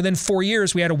 70s. Within 4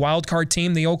 years, we had a wild card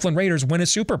team, the Oakland Raiders, win a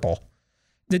Super Bowl.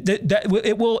 You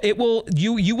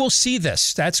will see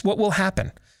this. That's what will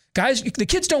happen. Guys, the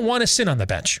kids don't want to sit on the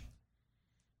bench.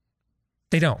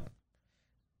 They don't.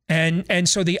 And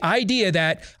so the idea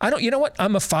that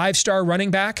I'm a 5-star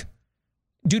running back.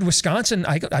 Dude, Wisconsin,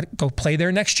 I go play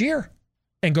there next year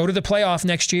and go to the playoff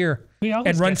next year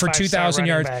and run for 2,000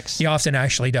 yards. Backs. You often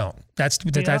actually don't. You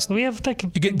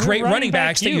get great running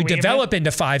backs that you develop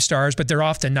into 5 stars, but they're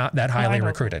often not that highly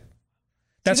recruited.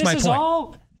 That's my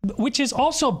point. Which is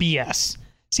also BS.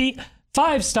 See,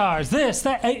 5 stars, this,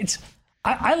 that.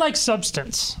 I like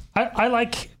substance. I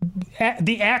like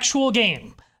the actual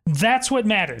game. That's what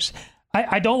matters.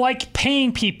 I don't like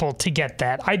paying people to get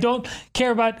that. I don't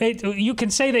care about it. You can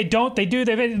say they don't. They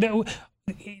do.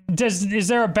 Is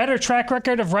there a better track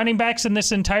record of running backs in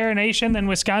this entire nation than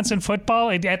Wisconsin football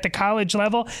at the college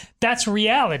level? That's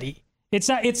reality. It's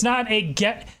not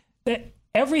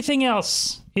everything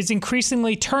else is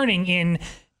increasingly turning in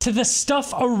to the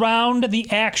stuff around the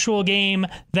actual game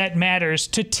that matters,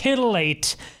 to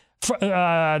titillate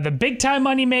the big-time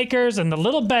moneymakers and the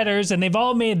little bettors, and they've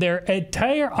all made their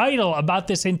entire idol about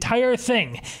this entire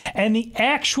thing. And the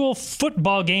actual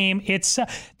football game, I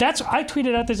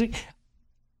tweeted out this.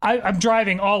 I'm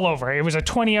driving all over. It was a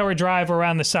 20-hour drive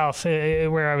around the South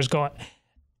where I was going.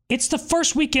 It's the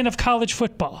first weekend of college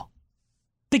football.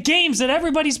 The games that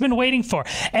everybody's been waiting for.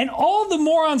 And all the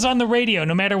morons on the radio,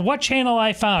 no matter what channel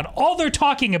I found, all they're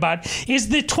talking about is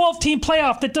the 12-team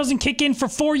playoff that doesn't kick in for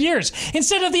 4 years.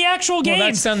 Instead of the actual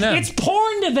games. Well, it's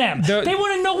porn to them. They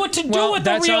want to know what to do with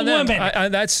the real women.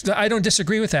 I don't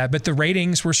disagree with that, but the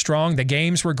ratings were strong. The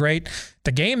games were great.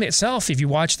 The game itself, if you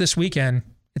watch this weekend,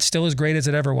 it's still as great as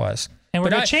it ever was. And we're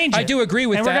going to change it. I do agree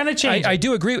with that. And we're going to change it. I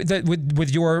do agree with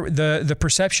the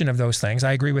perception of those things.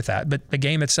 I agree with that. But the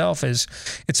game itself it's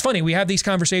funny. We have these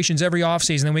conversations every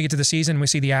offseason, then we get to the season and we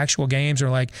see the actual games. We're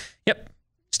like, yep,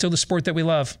 still the sport that we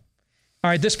love. All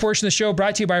right, this portion of the show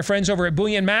brought to you by our friends over at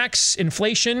Bullion Max.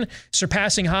 Inflation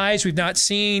surpassing highs we've not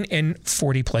seen in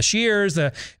 40 plus years.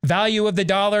 The value of the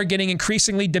dollar getting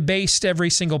increasingly debased every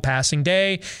single passing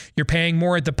day. You're paying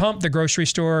more at the pump, the grocery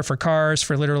store, for cars,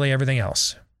 for literally everything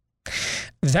else.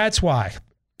 That's why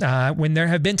when there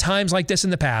have been times like this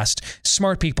in the past,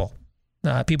 smart people,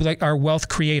 people that are wealth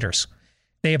creators,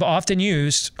 they have often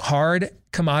used hard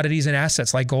commodities and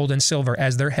assets like gold and silver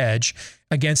as their hedge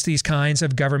against these kinds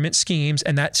of government schemes,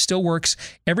 and that still works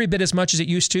every bit as much as it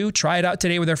used to. Try it out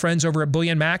today with our friends over at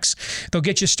Bullion Max. They'll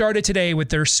get you started today with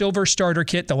their silver starter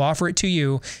kit. They'll offer it to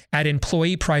you at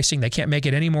employee pricing. They can't make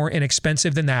it any more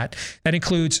inexpensive than that. That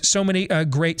includes so many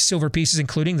great silver pieces,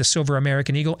 including the Silver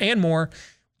American Eagle and more.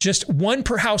 Just one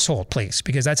per household, please,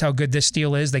 because that's how good this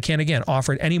deal is. They can't, again,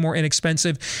 offer it any more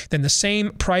inexpensive than the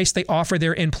same price they offer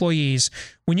their employees.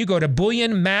 When you go to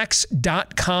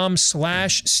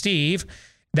bullionmax.com/Steve,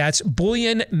 that's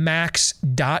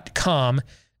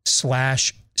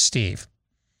bullionmax.com/Steve.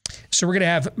 So we're going to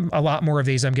have a lot more of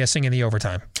these, I'm guessing, in the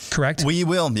overtime, correct? We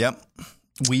will, yep.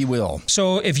 We will.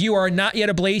 So if you are not yet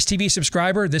a Blaze TV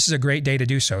subscriber, this is a great day to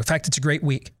do so. In fact, it's a great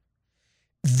week.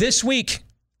 This week,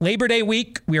 Labor Day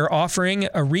week, we are offering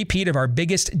a repeat of our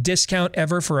biggest discount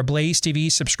ever for a Blaze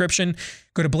TV subscription.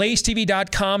 Go to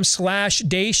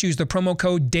blazetv.com/Deace. Use the promo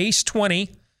code DACE20.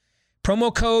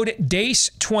 Promo code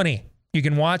DACE20. You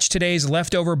can watch today's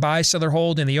leftover buy, sell, or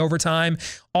hold in the overtime.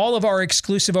 All of our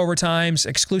exclusive overtimes,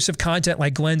 exclusive content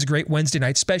like Glenn's great Wednesday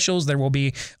night specials. There will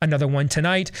be another one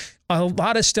tonight. A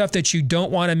lot of stuff that you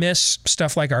don't want to miss.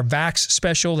 Stuff like our Vax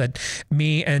special that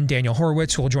me and Daniel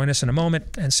Horowitz, who will join us in a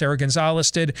moment, and Sarah Gonzalez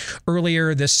did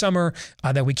earlier this summer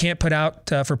that we can't put out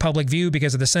for public view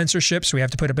because of the censorship, so we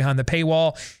have to put it behind the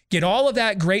paywall. Get all of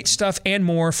that great stuff and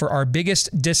more for our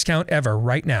biggest discount ever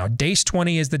right now.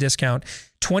 DACE20 is the discount.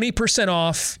 20%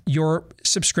 off your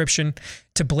subscription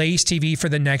to Blaze TV for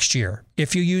the next year.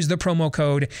 If you use the promo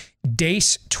code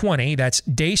DACE20, that's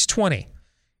DACE20,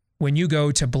 when you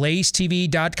go to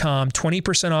blazetv.com,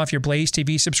 20% off your Blaze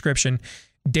TV subscription,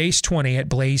 DACE20 at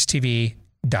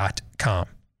blazetv.com.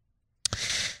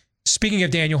 Speaking of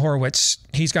Daniel Horowitz,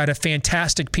 he's got a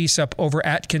fantastic piece up over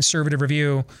at Conservative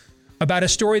Review about a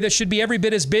story that should be every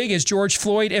bit as big as George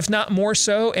Floyd, if not more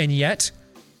so, and yet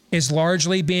is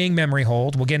largely being memory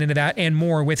holed. We'll get into that and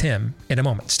more with him in a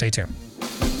moment. Stay tuned.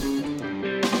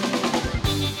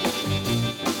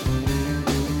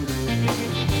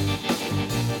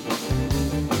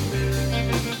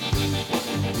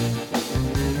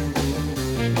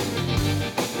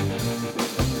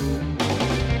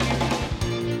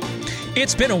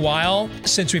 It's been a while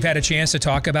since we've had a chance to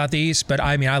talk about these, but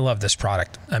I mean, I love this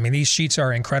product. I mean, these sheets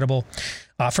are incredible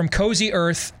from Cozy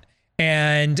Earth.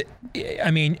 And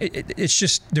I mean, it's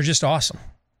just, they're just awesome.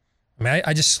 I mean,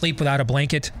 I just sleep without a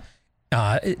blanket.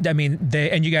 I mean,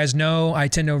 and you guys know I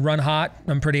tend to run hot.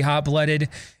 I'm pretty hot blooded.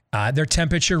 They're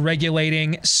temperature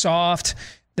regulating, soft.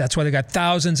 That's why they got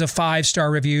thousands of 5-star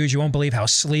reviews. You won't believe how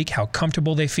sleek, how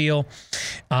comfortable they feel.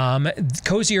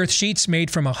 Cozy Earth sheets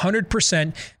made from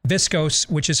 100% viscose,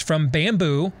 which is from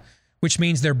bamboo, which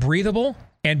means they're breathable.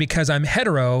 And because I'm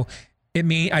hetero,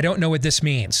 I don't know what this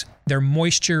means. They're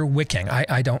moisture wicking.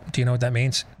 I don't. Do you know what that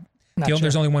means? Not sure.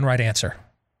 There's only one right answer.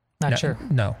 Not sure.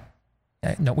 No,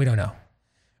 we don't know.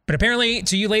 But apparently,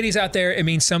 to you ladies out there, it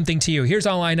means something to you. Here's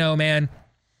all I know, man.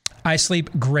 I sleep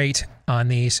great on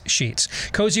these sheets.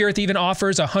 Cozy Earth even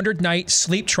offers a 100-night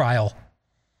sleep trial.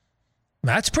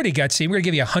 That's pretty gutsy. We're going to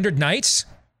give you 100 nights.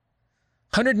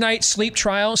 100-night sleep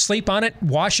trial. Sleep on it.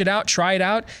 Wash it out. Try it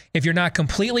out. If you're not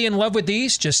completely in love with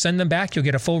these, just send them back. You'll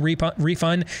get a full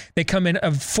refund. They come in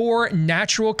of 4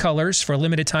 natural colors for a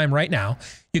limited time right now.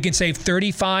 You can save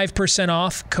 35%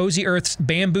 off Cozy Earth's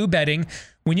bamboo bedding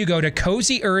when you go to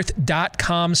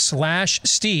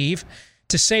cozyearth.com/Steve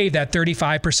to save that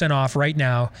 35% off right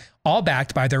now, all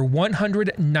backed by their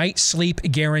 100-night sleep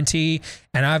guarantee.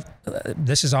 And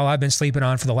this is all I've been sleeping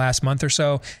on for the last month or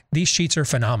so. These sheets are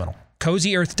phenomenal.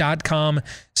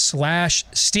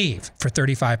 cozyearth.com/Steve for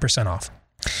 35% off.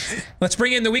 Let's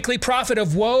bring in the weekly prophet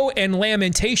of woe and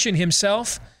lamentation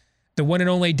himself, the one and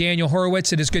only Daniel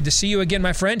Horowitz. It is good to see you again,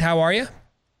 my friend. How are you?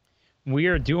 We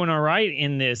are doing all right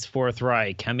in this Fourth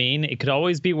Reich. I mean, it could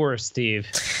always be worse, Steve.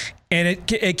 And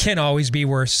it can always be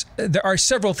worse. There are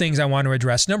several things I want to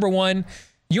address. Number one,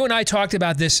 you and I talked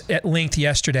about this at length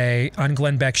yesterday on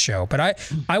Glenn Beck's show, but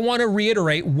I want to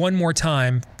reiterate one more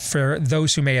time for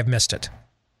those who may have missed it.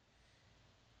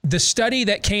 The study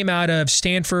that came out of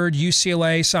Stanford,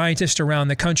 UCLA, scientists around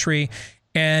the country,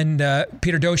 and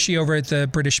Peter Doshi over at the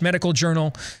British Medical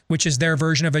Journal, which is their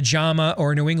version of a JAMA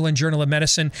or New England Journal of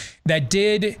Medicine, that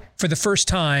did, for the first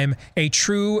time, a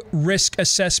true risk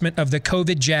assessment of the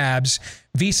COVID jabs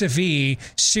vis-a-vis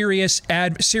serious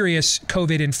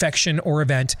COVID infection or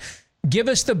event. Give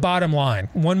us the bottom line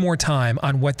one more time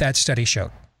on what that study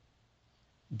showed.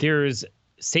 There's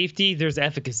safety, there's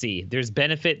efficacy, there's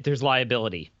benefit, there's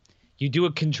liability. You do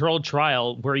a controlled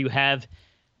trial where you have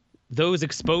those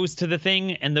exposed to the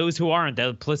thing and those who aren't,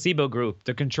 the placebo group,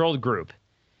 the controlled group.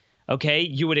 Okay,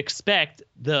 you would expect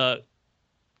the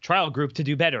trial group to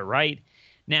do better, right?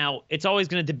 Now, it's always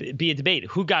going to be a debate.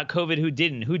 Who got COVID, who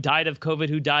didn't? Who died of COVID,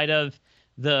 who died of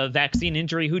the vaccine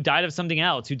injury, who died of something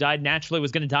else, who died naturally,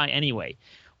 was going to die anyway.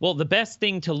 Well, the best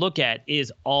thing to look at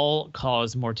is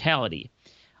all-cause mortality.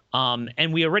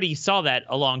 And we already saw that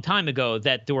a long time ago,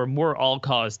 that there were more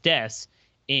all-cause deaths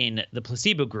in the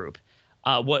placebo group.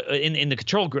 In the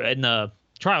control group, in the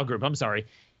trial group, I'm sorry.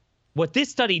 What this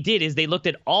study did is they looked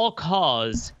at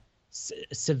all-cause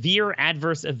severe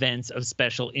adverse events of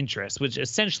special interest, which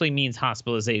essentially means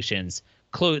hospitalizations,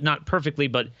 not perfectly,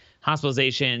 but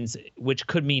hospitalizations, which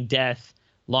could mean death,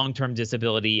 long-term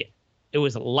disability. It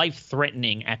was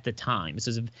life-threatening at the time.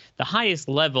 So the highest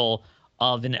level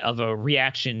of a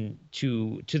reaction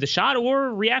to the shot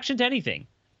or reaction to anything.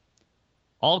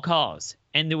 All-cause.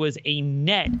 And there was a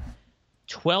net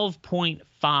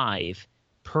 12.5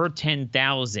 per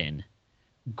 10,000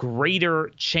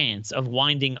 greater chance of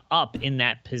winding up in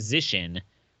that position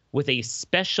with a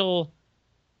special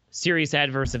serious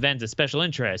adverse event, a special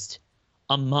interest,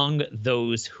 among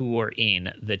those who are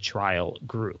in the trial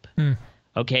group.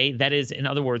 Okay, that is, in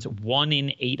other words, 1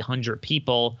 in 800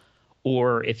 people,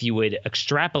 or if you would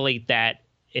extrapolate that,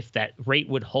 if that rate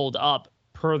would hold up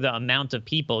per the amount of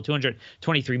people,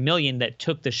 223 million that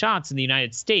took the shots in the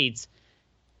United States,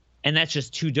 and that's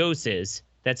just 2 doses,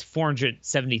 that's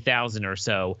 470,000 or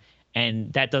so.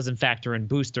 And that doesn't factor in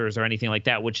boosters or anything like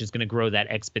that, which is going to grow that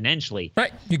exponentially.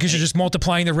 Right, because you're just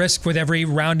multiplying the risk with every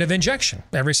round of injection,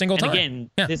 every single time. And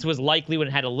again, this was likely when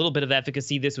it had a little bit of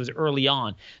efficacy. This was early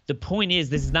on. The point is,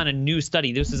 this is not a new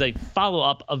study. This is a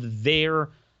follow-up of the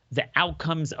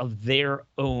outcomes of their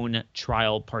own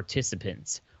trial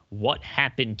participants. What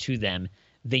happened to them?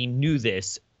 They knew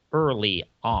this early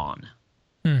on.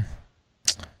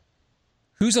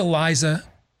 Who's Eliza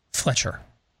Fletcher?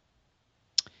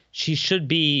 She should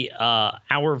be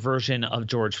our version of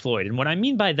George Floyd. And what I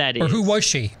mean by that is... Or who was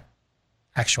she,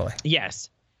 actually? Yes.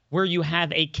 Where you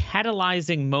have a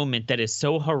catalyzing moment that is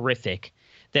so horrific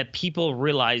that people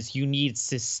realize you need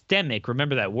systemic,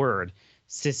 remember that word,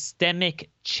 systemic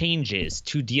changes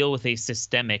to deal with a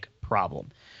systemic problem.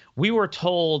 We were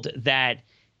told that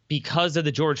because of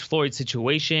the George Floyd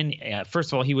situation,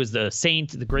 first of all, he was the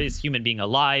saint, the greatest human being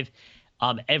alive.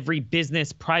 Every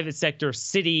business, private sector,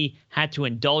 city had to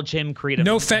indulge him, create a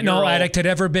no fentanyl addict had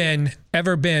ever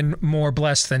been more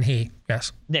blessed than he.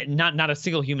 Yes. Not a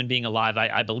single human being alive,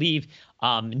 I believe.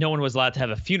 No one was allowed to have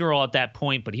a funeral at that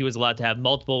point, but he was allowed to have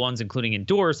multiple ones, including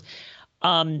indoors.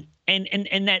 And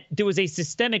that there was a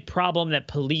systemic problem that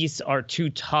police are too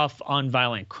tough on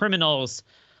violent criminals.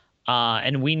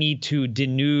 And we need to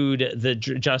denude the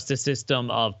justice system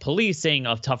of policing,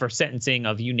 of tougher sentencing,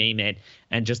 of you name it,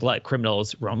 and just let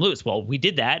criminals roam loose. Well, we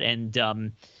did that, and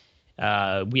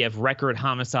we have record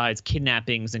homicides,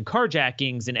 kidnappings, and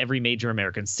carjackings in every major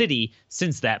American city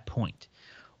since that point.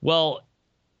 Well,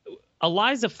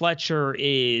 Eliza Fletcher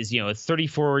is, a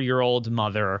 34-year-old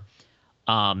mother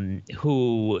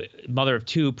mother of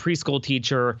 2, preschool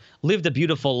teacher, lived a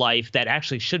beautiful life that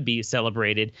actually should be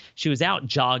celebrated. She was out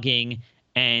jogging,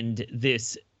 and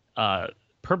this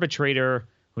perpetrator,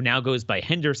 who now goes by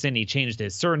Henderson, he changed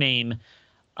his surname,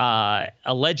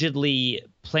 allegedly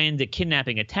planned a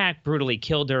kidnapping attack, brutally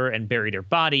killed her, and buried her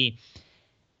body.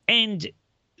 And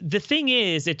the thing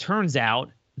is, it turns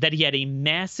out that he had a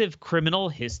massive criminal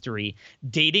history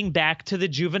dating back to the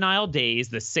juvenile days,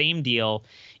 the same deal.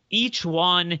 Each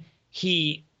one,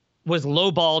 he was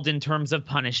lowballed in terms of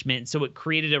punishment, so it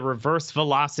created a reverse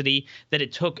velocity that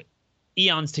it took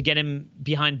eons to get him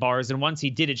behind bars. And once he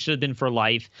did, it should have been for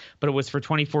life, but it was for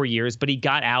 24 years. But he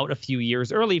got out a few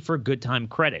years early for good time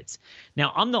credits.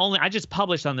 Now, I just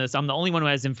published on this. I'm the only one who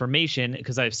has information,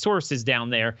 because I have sources down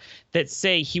there that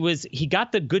say he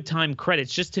got the good time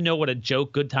credits. Just to know what a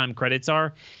joke good time credits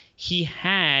are, he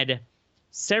had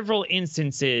several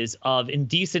instances of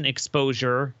indecent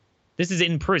exposure. This is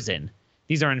in prison.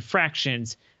 These are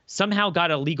infractions. Somehow got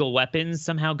illegal weapons,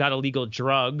 somehow got illegal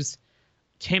drugs,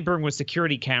 tampering with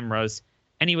security cameras,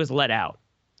 and he was let out.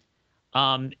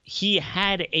 He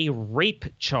had a rape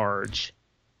charge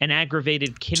and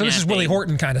aggravated kidnapping. So this is Willie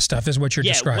Horton kind of stuff, is what you're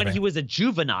describing. When he was a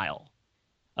juvenile.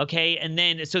 Okay, and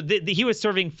then so he was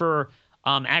serving for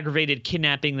aggravated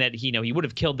kidnapping that he would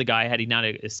have killed the guy had he not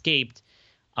escaped,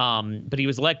 but he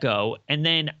was let go. And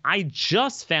then I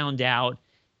just found out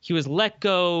he was let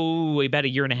go about a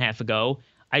year and a half ago.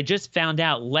 I just found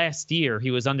out last year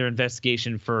he was under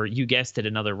investigation for, you guessed it,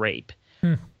 another rape.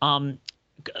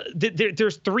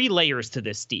 There's 3 layers to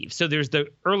this, Steve. So there's the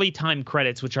early time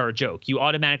credits, which are a joke. You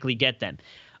automatically get them.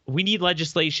 We need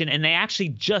legislation, and they actually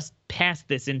just passed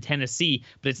this in Tennessee,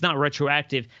 but it's not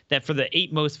retroactive, that for the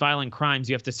 8 most violent crimes,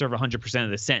 you have to serve 100% of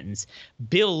the sentence.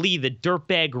 Bill Lee, the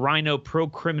dirtbag rhino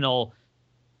pro-criminal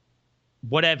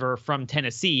whatever from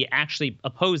Tennessee, actually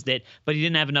opposed it, but he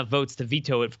didn't have enough votes to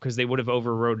veto it because they would have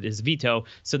overrode his veto,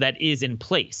 so that is in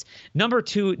place. Number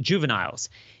 2, juveniles.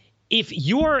 If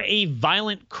you're a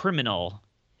violent criminal,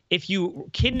 if you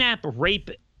kidnap,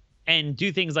 rape, and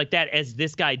do things like that, as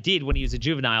this guy did when he was a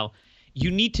juvenile,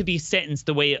 you need to be sentenced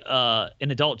the way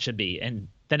an adult should be. And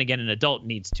then again, an adult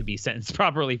needs to be sentenced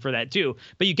properly for that too.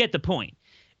 But you get the point.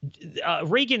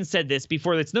 Reagan said this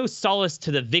before, it's no solace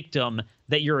to the victim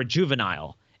that you're a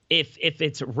juvenile. If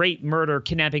it's rape, murder,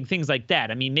 kidnapping, things like that.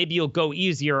 I mean, maybe you'll go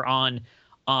easier on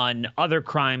other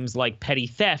crimes like petty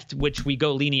theft, which we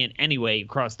go lenient anyway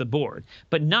across the board,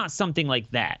 but not something like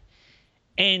that.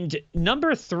 And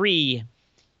number 3,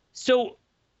 so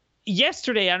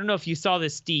yesterday, I don't know if you saw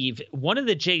this, Steve, one of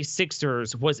the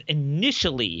J6ers was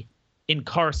initially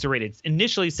incarcerated,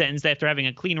 initially sentenced after having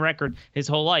a clean record his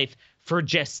whole life for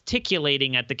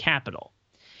gesticulating at the Capitol.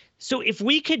 So if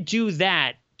we could do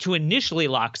that to initially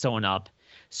lock someone up,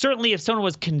 certainly if someone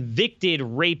was convicted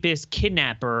rapist,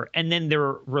 kidnapper, and then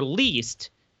they're released,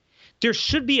 there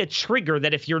should be a trigger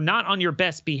that if you're not on your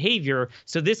best behavior,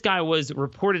 so this guy was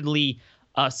reportedly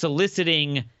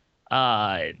soliciting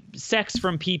sex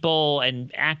from people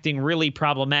and acting really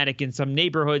problematic in some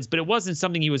neighborhoods, but it wasn't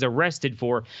something he was arrested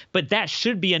for. But that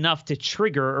should be enough to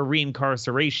trigger a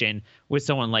reincarceration with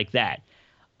someone like that.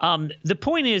 The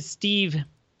point is, Steve,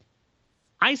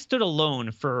 I stood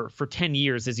alone for 10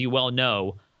 years, as you well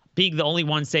know, being the only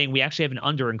one saying we actually have an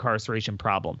under-incarceration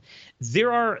problem.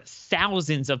 There are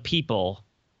thousands of people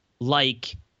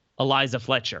like Eliza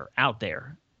Fletcher out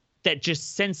there that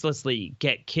just senselessly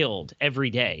get killed every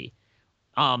day.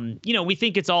 We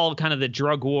think it's all kind of the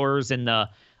drug wars and the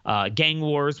gang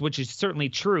wars, which is certainly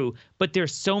true, but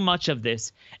there's so much of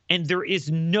this, and there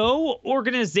is no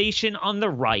organization on the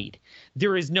right,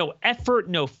 there is no effort,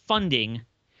 no funding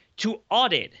to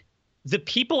audit the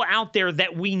people out there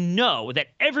that we know, that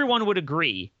everyone would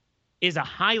agree is a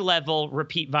high-level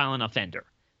repeat violent offender,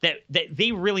 that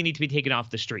they really need to be taken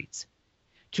off the streets,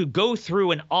 to go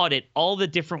through and audit all the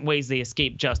different ways they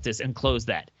escape justice and close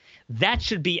that. That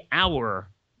should be our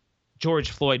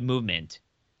George Floyd movement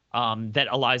that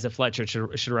Eliza Fletcher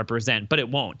should represent, but it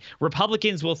won't.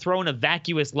 Republicans will throw in a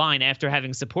vacuous line after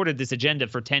having supported this agenda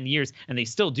for 10 years, and they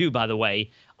still do, by the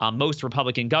way. Most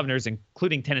Republican governors,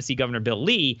 including Tennessee Governor Bill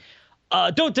Lee,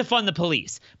 don't defund the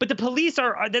police. But the police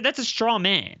that's a straw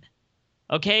man,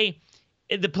 okay?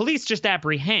 The police just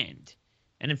apprehend.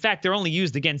 And in fact, they're only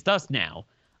used against us now.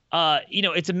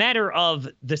 It's a matter of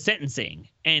the sentencing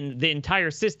and the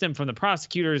entire system, from the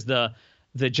prosecutors, the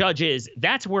judges.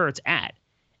 That's where it's at.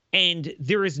 And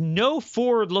there is no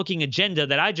forward-looking agenda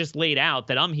that I just laid out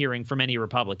that I'm hearing from any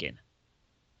Republican.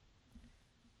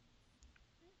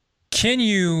 Can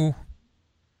you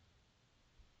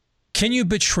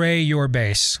betray your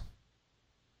base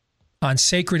on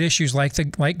sacred issues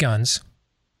like guns,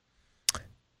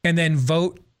 and then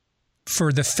vote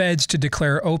for the feds to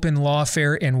declare open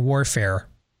lawfare and warfare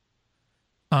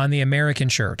on the American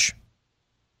church,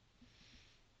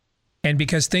 and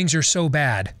because things are so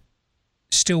bad,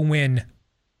 still win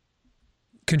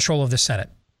control of the Senate?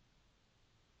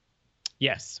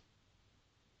 Yes,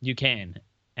 you can.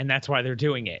 And that's why they're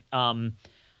doing it. I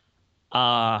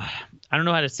don't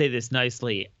know how to say this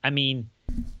nicely. I mean,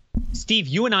 Steve,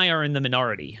 you and I are in the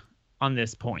minority on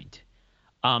this point.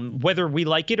 Whether we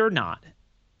like it or not,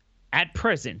 at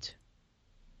present,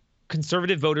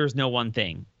 conservative voters know one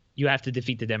thing. You have to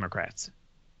defeat the Democrats.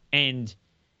 And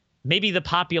maybe the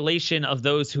population of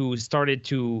those who started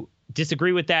to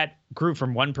disagree with that grew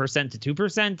from 1% to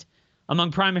 2%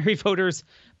 among primary voters,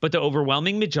 but the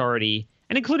overwhelming majority,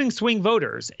 and including swing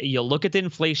voters, you look at the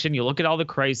inflation, you look at all the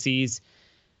crises,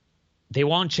 they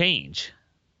want change.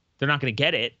 They're not going to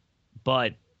get it,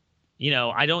 but,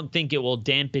 I don't think it will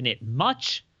dampen it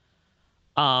much.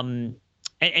 And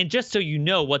just so you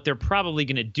know what they're probably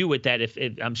going to do with that, if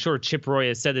I'm sure Chip Roy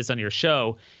has said this on your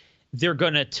show, they're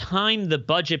going to time the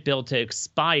budget bill to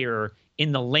expire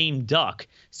in the lame duck.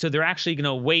 So they're actually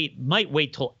going to might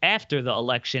wait till after the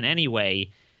election anyway,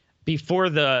 before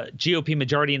the GOP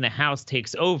majority in the House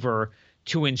takes over,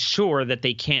 to ensure that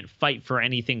they can't fight for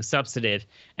anything substantive,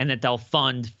 and that they'll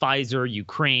fund Pfizer,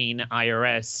 Ukraine,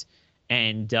 IRS,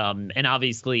 and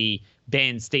obviously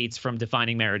ban states from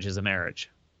defining marriage as a marriage.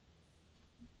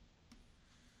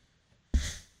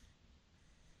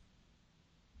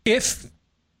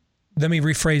 Let me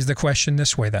rephrase the question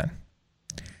this way then.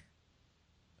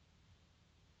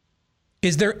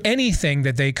 Is there anything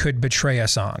that they could betray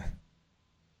us on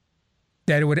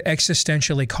that it would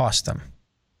existentially cost them?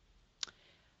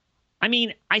 I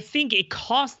mean, I think it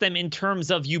costs them in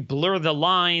terms of you blur the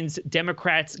lines.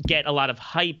 Democrats get a lot of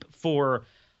hype for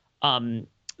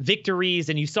victories,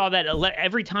 and you saw that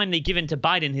every time they give in to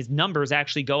Biden, his numbers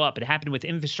actually go up. It happened with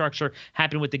infrastructure,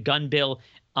 happened with the gun bill.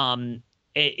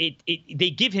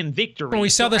 They give him victory. Well, we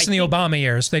saw this in the Obama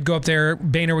years. They'd go up there,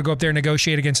 Boehner would go up there,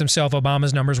 negotiate against himself.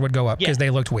 Obama's numbers would go up because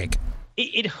they looked weak.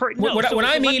 It hurt. No, what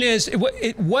I mean is,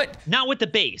 not with the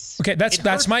base. Okay,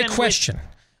 that's my question.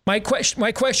 My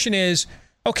question is,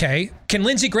 okay, can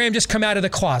Lindsey Graham just come out of the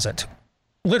closet,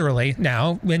 literally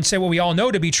now, and say what we all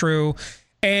know to be true,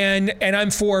 and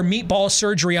I'm for meatball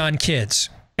surgery on kids?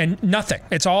 And nothing.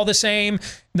 It's all the same.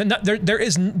 There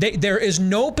is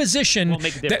no position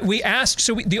that we ask.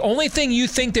 So the only thing you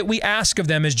think that we ask of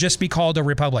them is just be called a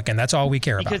Republican. That's all we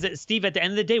care about. Because, Steve, at the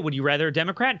end of the day, would you rather a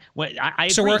Democrat? I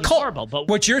so agree, we're a cult. horrible,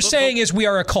 what you're saying is we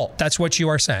are a cult. That's what you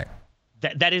are saying.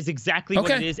 That is exactly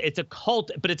what it is. It's a cult,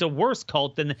 but it's a worse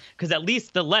cult than, because at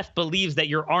least the left believes that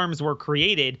your arms were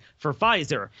created for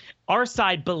Pfizer. Our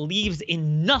side believes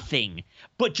in nothing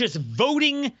but just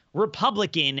voting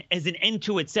Republican as an end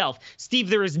to itself. Steve,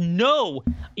 there is no,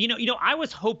 I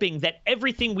was hoping that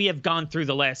everything we have gone through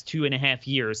the last 2.5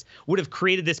 years would have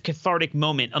created this cathartic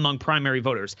moment among primary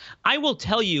voters. I will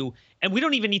tell you, and we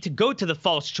don't even need to go to the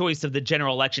false choice of the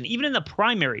general election. Even in the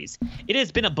primaries, it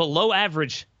has been a below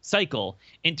average cycle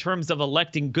in terms of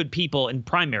electing good people in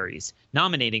primaries,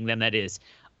 nominating them, that is.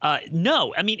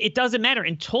 No, I mean, it doesn't matter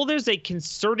until there's a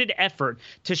concerted effort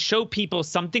to show people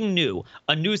something new,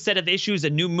 a new set of issues, a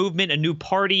new movement, a new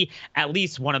party. At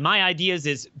least one of my ideas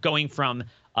is going from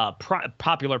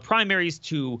popular primaries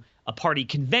to party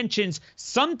conventions,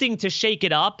 something to shake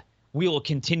it up. We will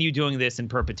continue doing this in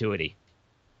perpetuity.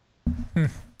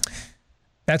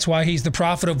 That's why he's the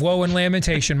prophet of woe and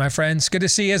lamentation, my friends. Good to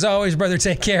see you as always, brother.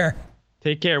 Take care.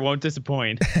 Take care. Won't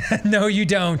disappoint. No, you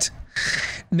don't.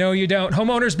 No, you don't.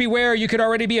 Homeowners beware. You could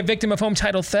already be a victim of home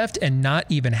title theft and not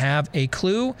even have a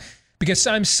clue, because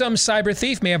some cyber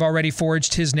thief may have already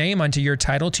forged his name onto your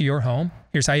title to your home.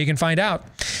 Here's how you can find out.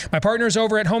 My partners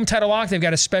over at Home Title Lock, they've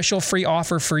got a special free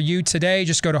offer for you today.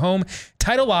 Just go to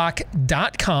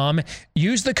HomeTitleLock.com.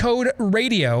 Use the code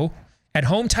RADIO at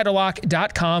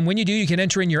HomeTitleLock.com. When you do, you can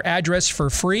enter in your address for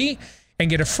free and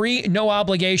get a free,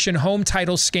 no-obligation home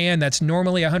title scan that's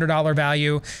normally a $100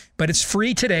 value, but it's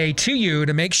free today to you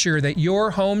to make sure that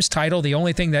your home's title, the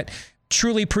only thing that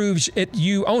truly proves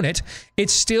you own it,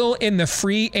 it's still in the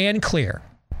free and clear.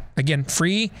 Again,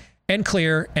 free and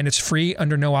clear, and it's free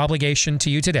under no obligation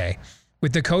to you today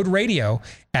with the code RADIO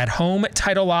at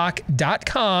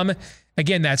HomeTitleLock.com.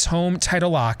 Again, that's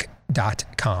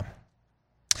HomeTitleLock.com.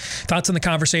 Thoughts on the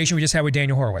conversation we just had with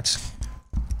Daniel Horowitz?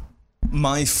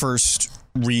 My first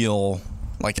real,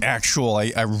 I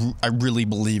really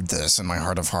believed this in my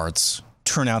heart of hearts,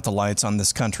 turn out the lights on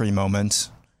this country moment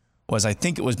was, I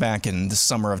think it was back in the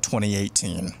summer of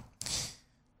 2018.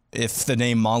 If the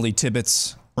name Molly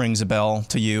Tibbetts rings a bell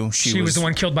to you, she was the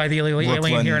one killed by the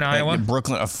alien here in Iowa.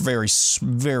 Brooklyn, a very,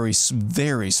 very,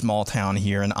 very small town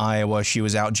here in Iowa. She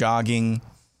was out jogging,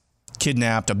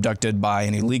 kidnapped, abducted by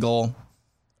an illegal,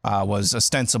 was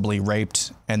ostensibly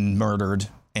raped and murdered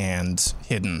and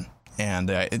hidden. And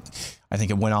I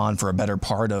think it went on for a better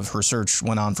part of, her search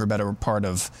went on for a better part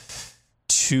of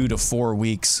 2 to 4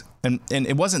 weeks. And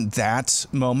it wasn't that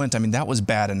moment. I mean, that was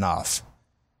bad enough.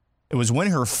 It was when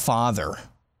her father.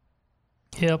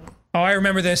 Yep. Oh, I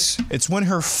remember this. It's when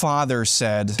her father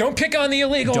said, "Don't pick on the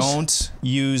illegals. Don't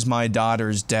use my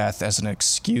daughter's death as an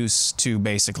excuse to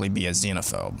basically be a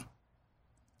xenophobe.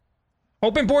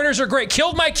 Open borders are great.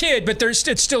 Killed my kid, but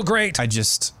it's still great."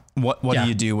 What do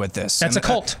you do with this? That's a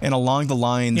cult. And along the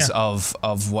lines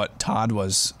of what Todd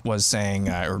was saying,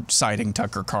 or citing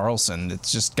Tucker Carlson,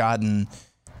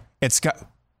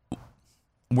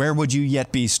 where would you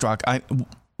yet be struck?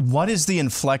 What is the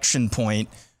inflection point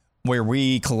where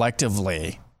we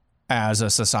collectively as a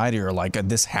society are like,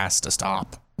 this has to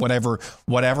stop.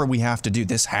 Whatever we have to do,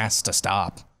 this has to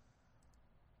stop.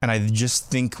 And I just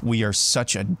think we are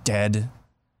such a dead,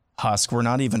 husk. We're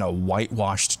not even a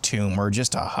whitewashed tomb. We're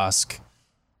just a husk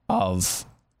of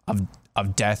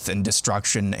death and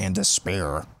destruction and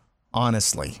despair.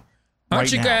 Honestly.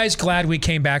 Aren't you guys glad we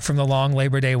came back from the long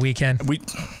Labor Day weekend?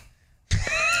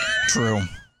 True.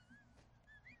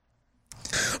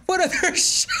 What other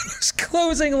show's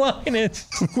closing line is?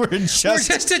 We're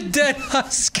just a dead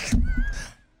husk.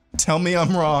 Tell me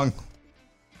I'm wrong.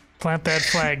 Plant that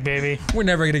flag, baby. We're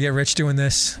never going to get rich doing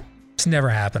this. It's never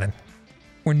happening.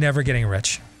 We're never getting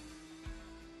rich.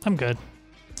 I'm good.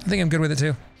 I think I'm good with it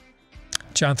too.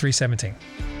 John 3:17.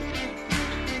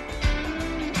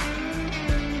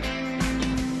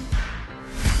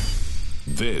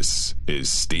 This is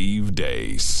Steve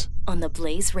Deace on the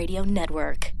Blaze Radio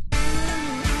Network.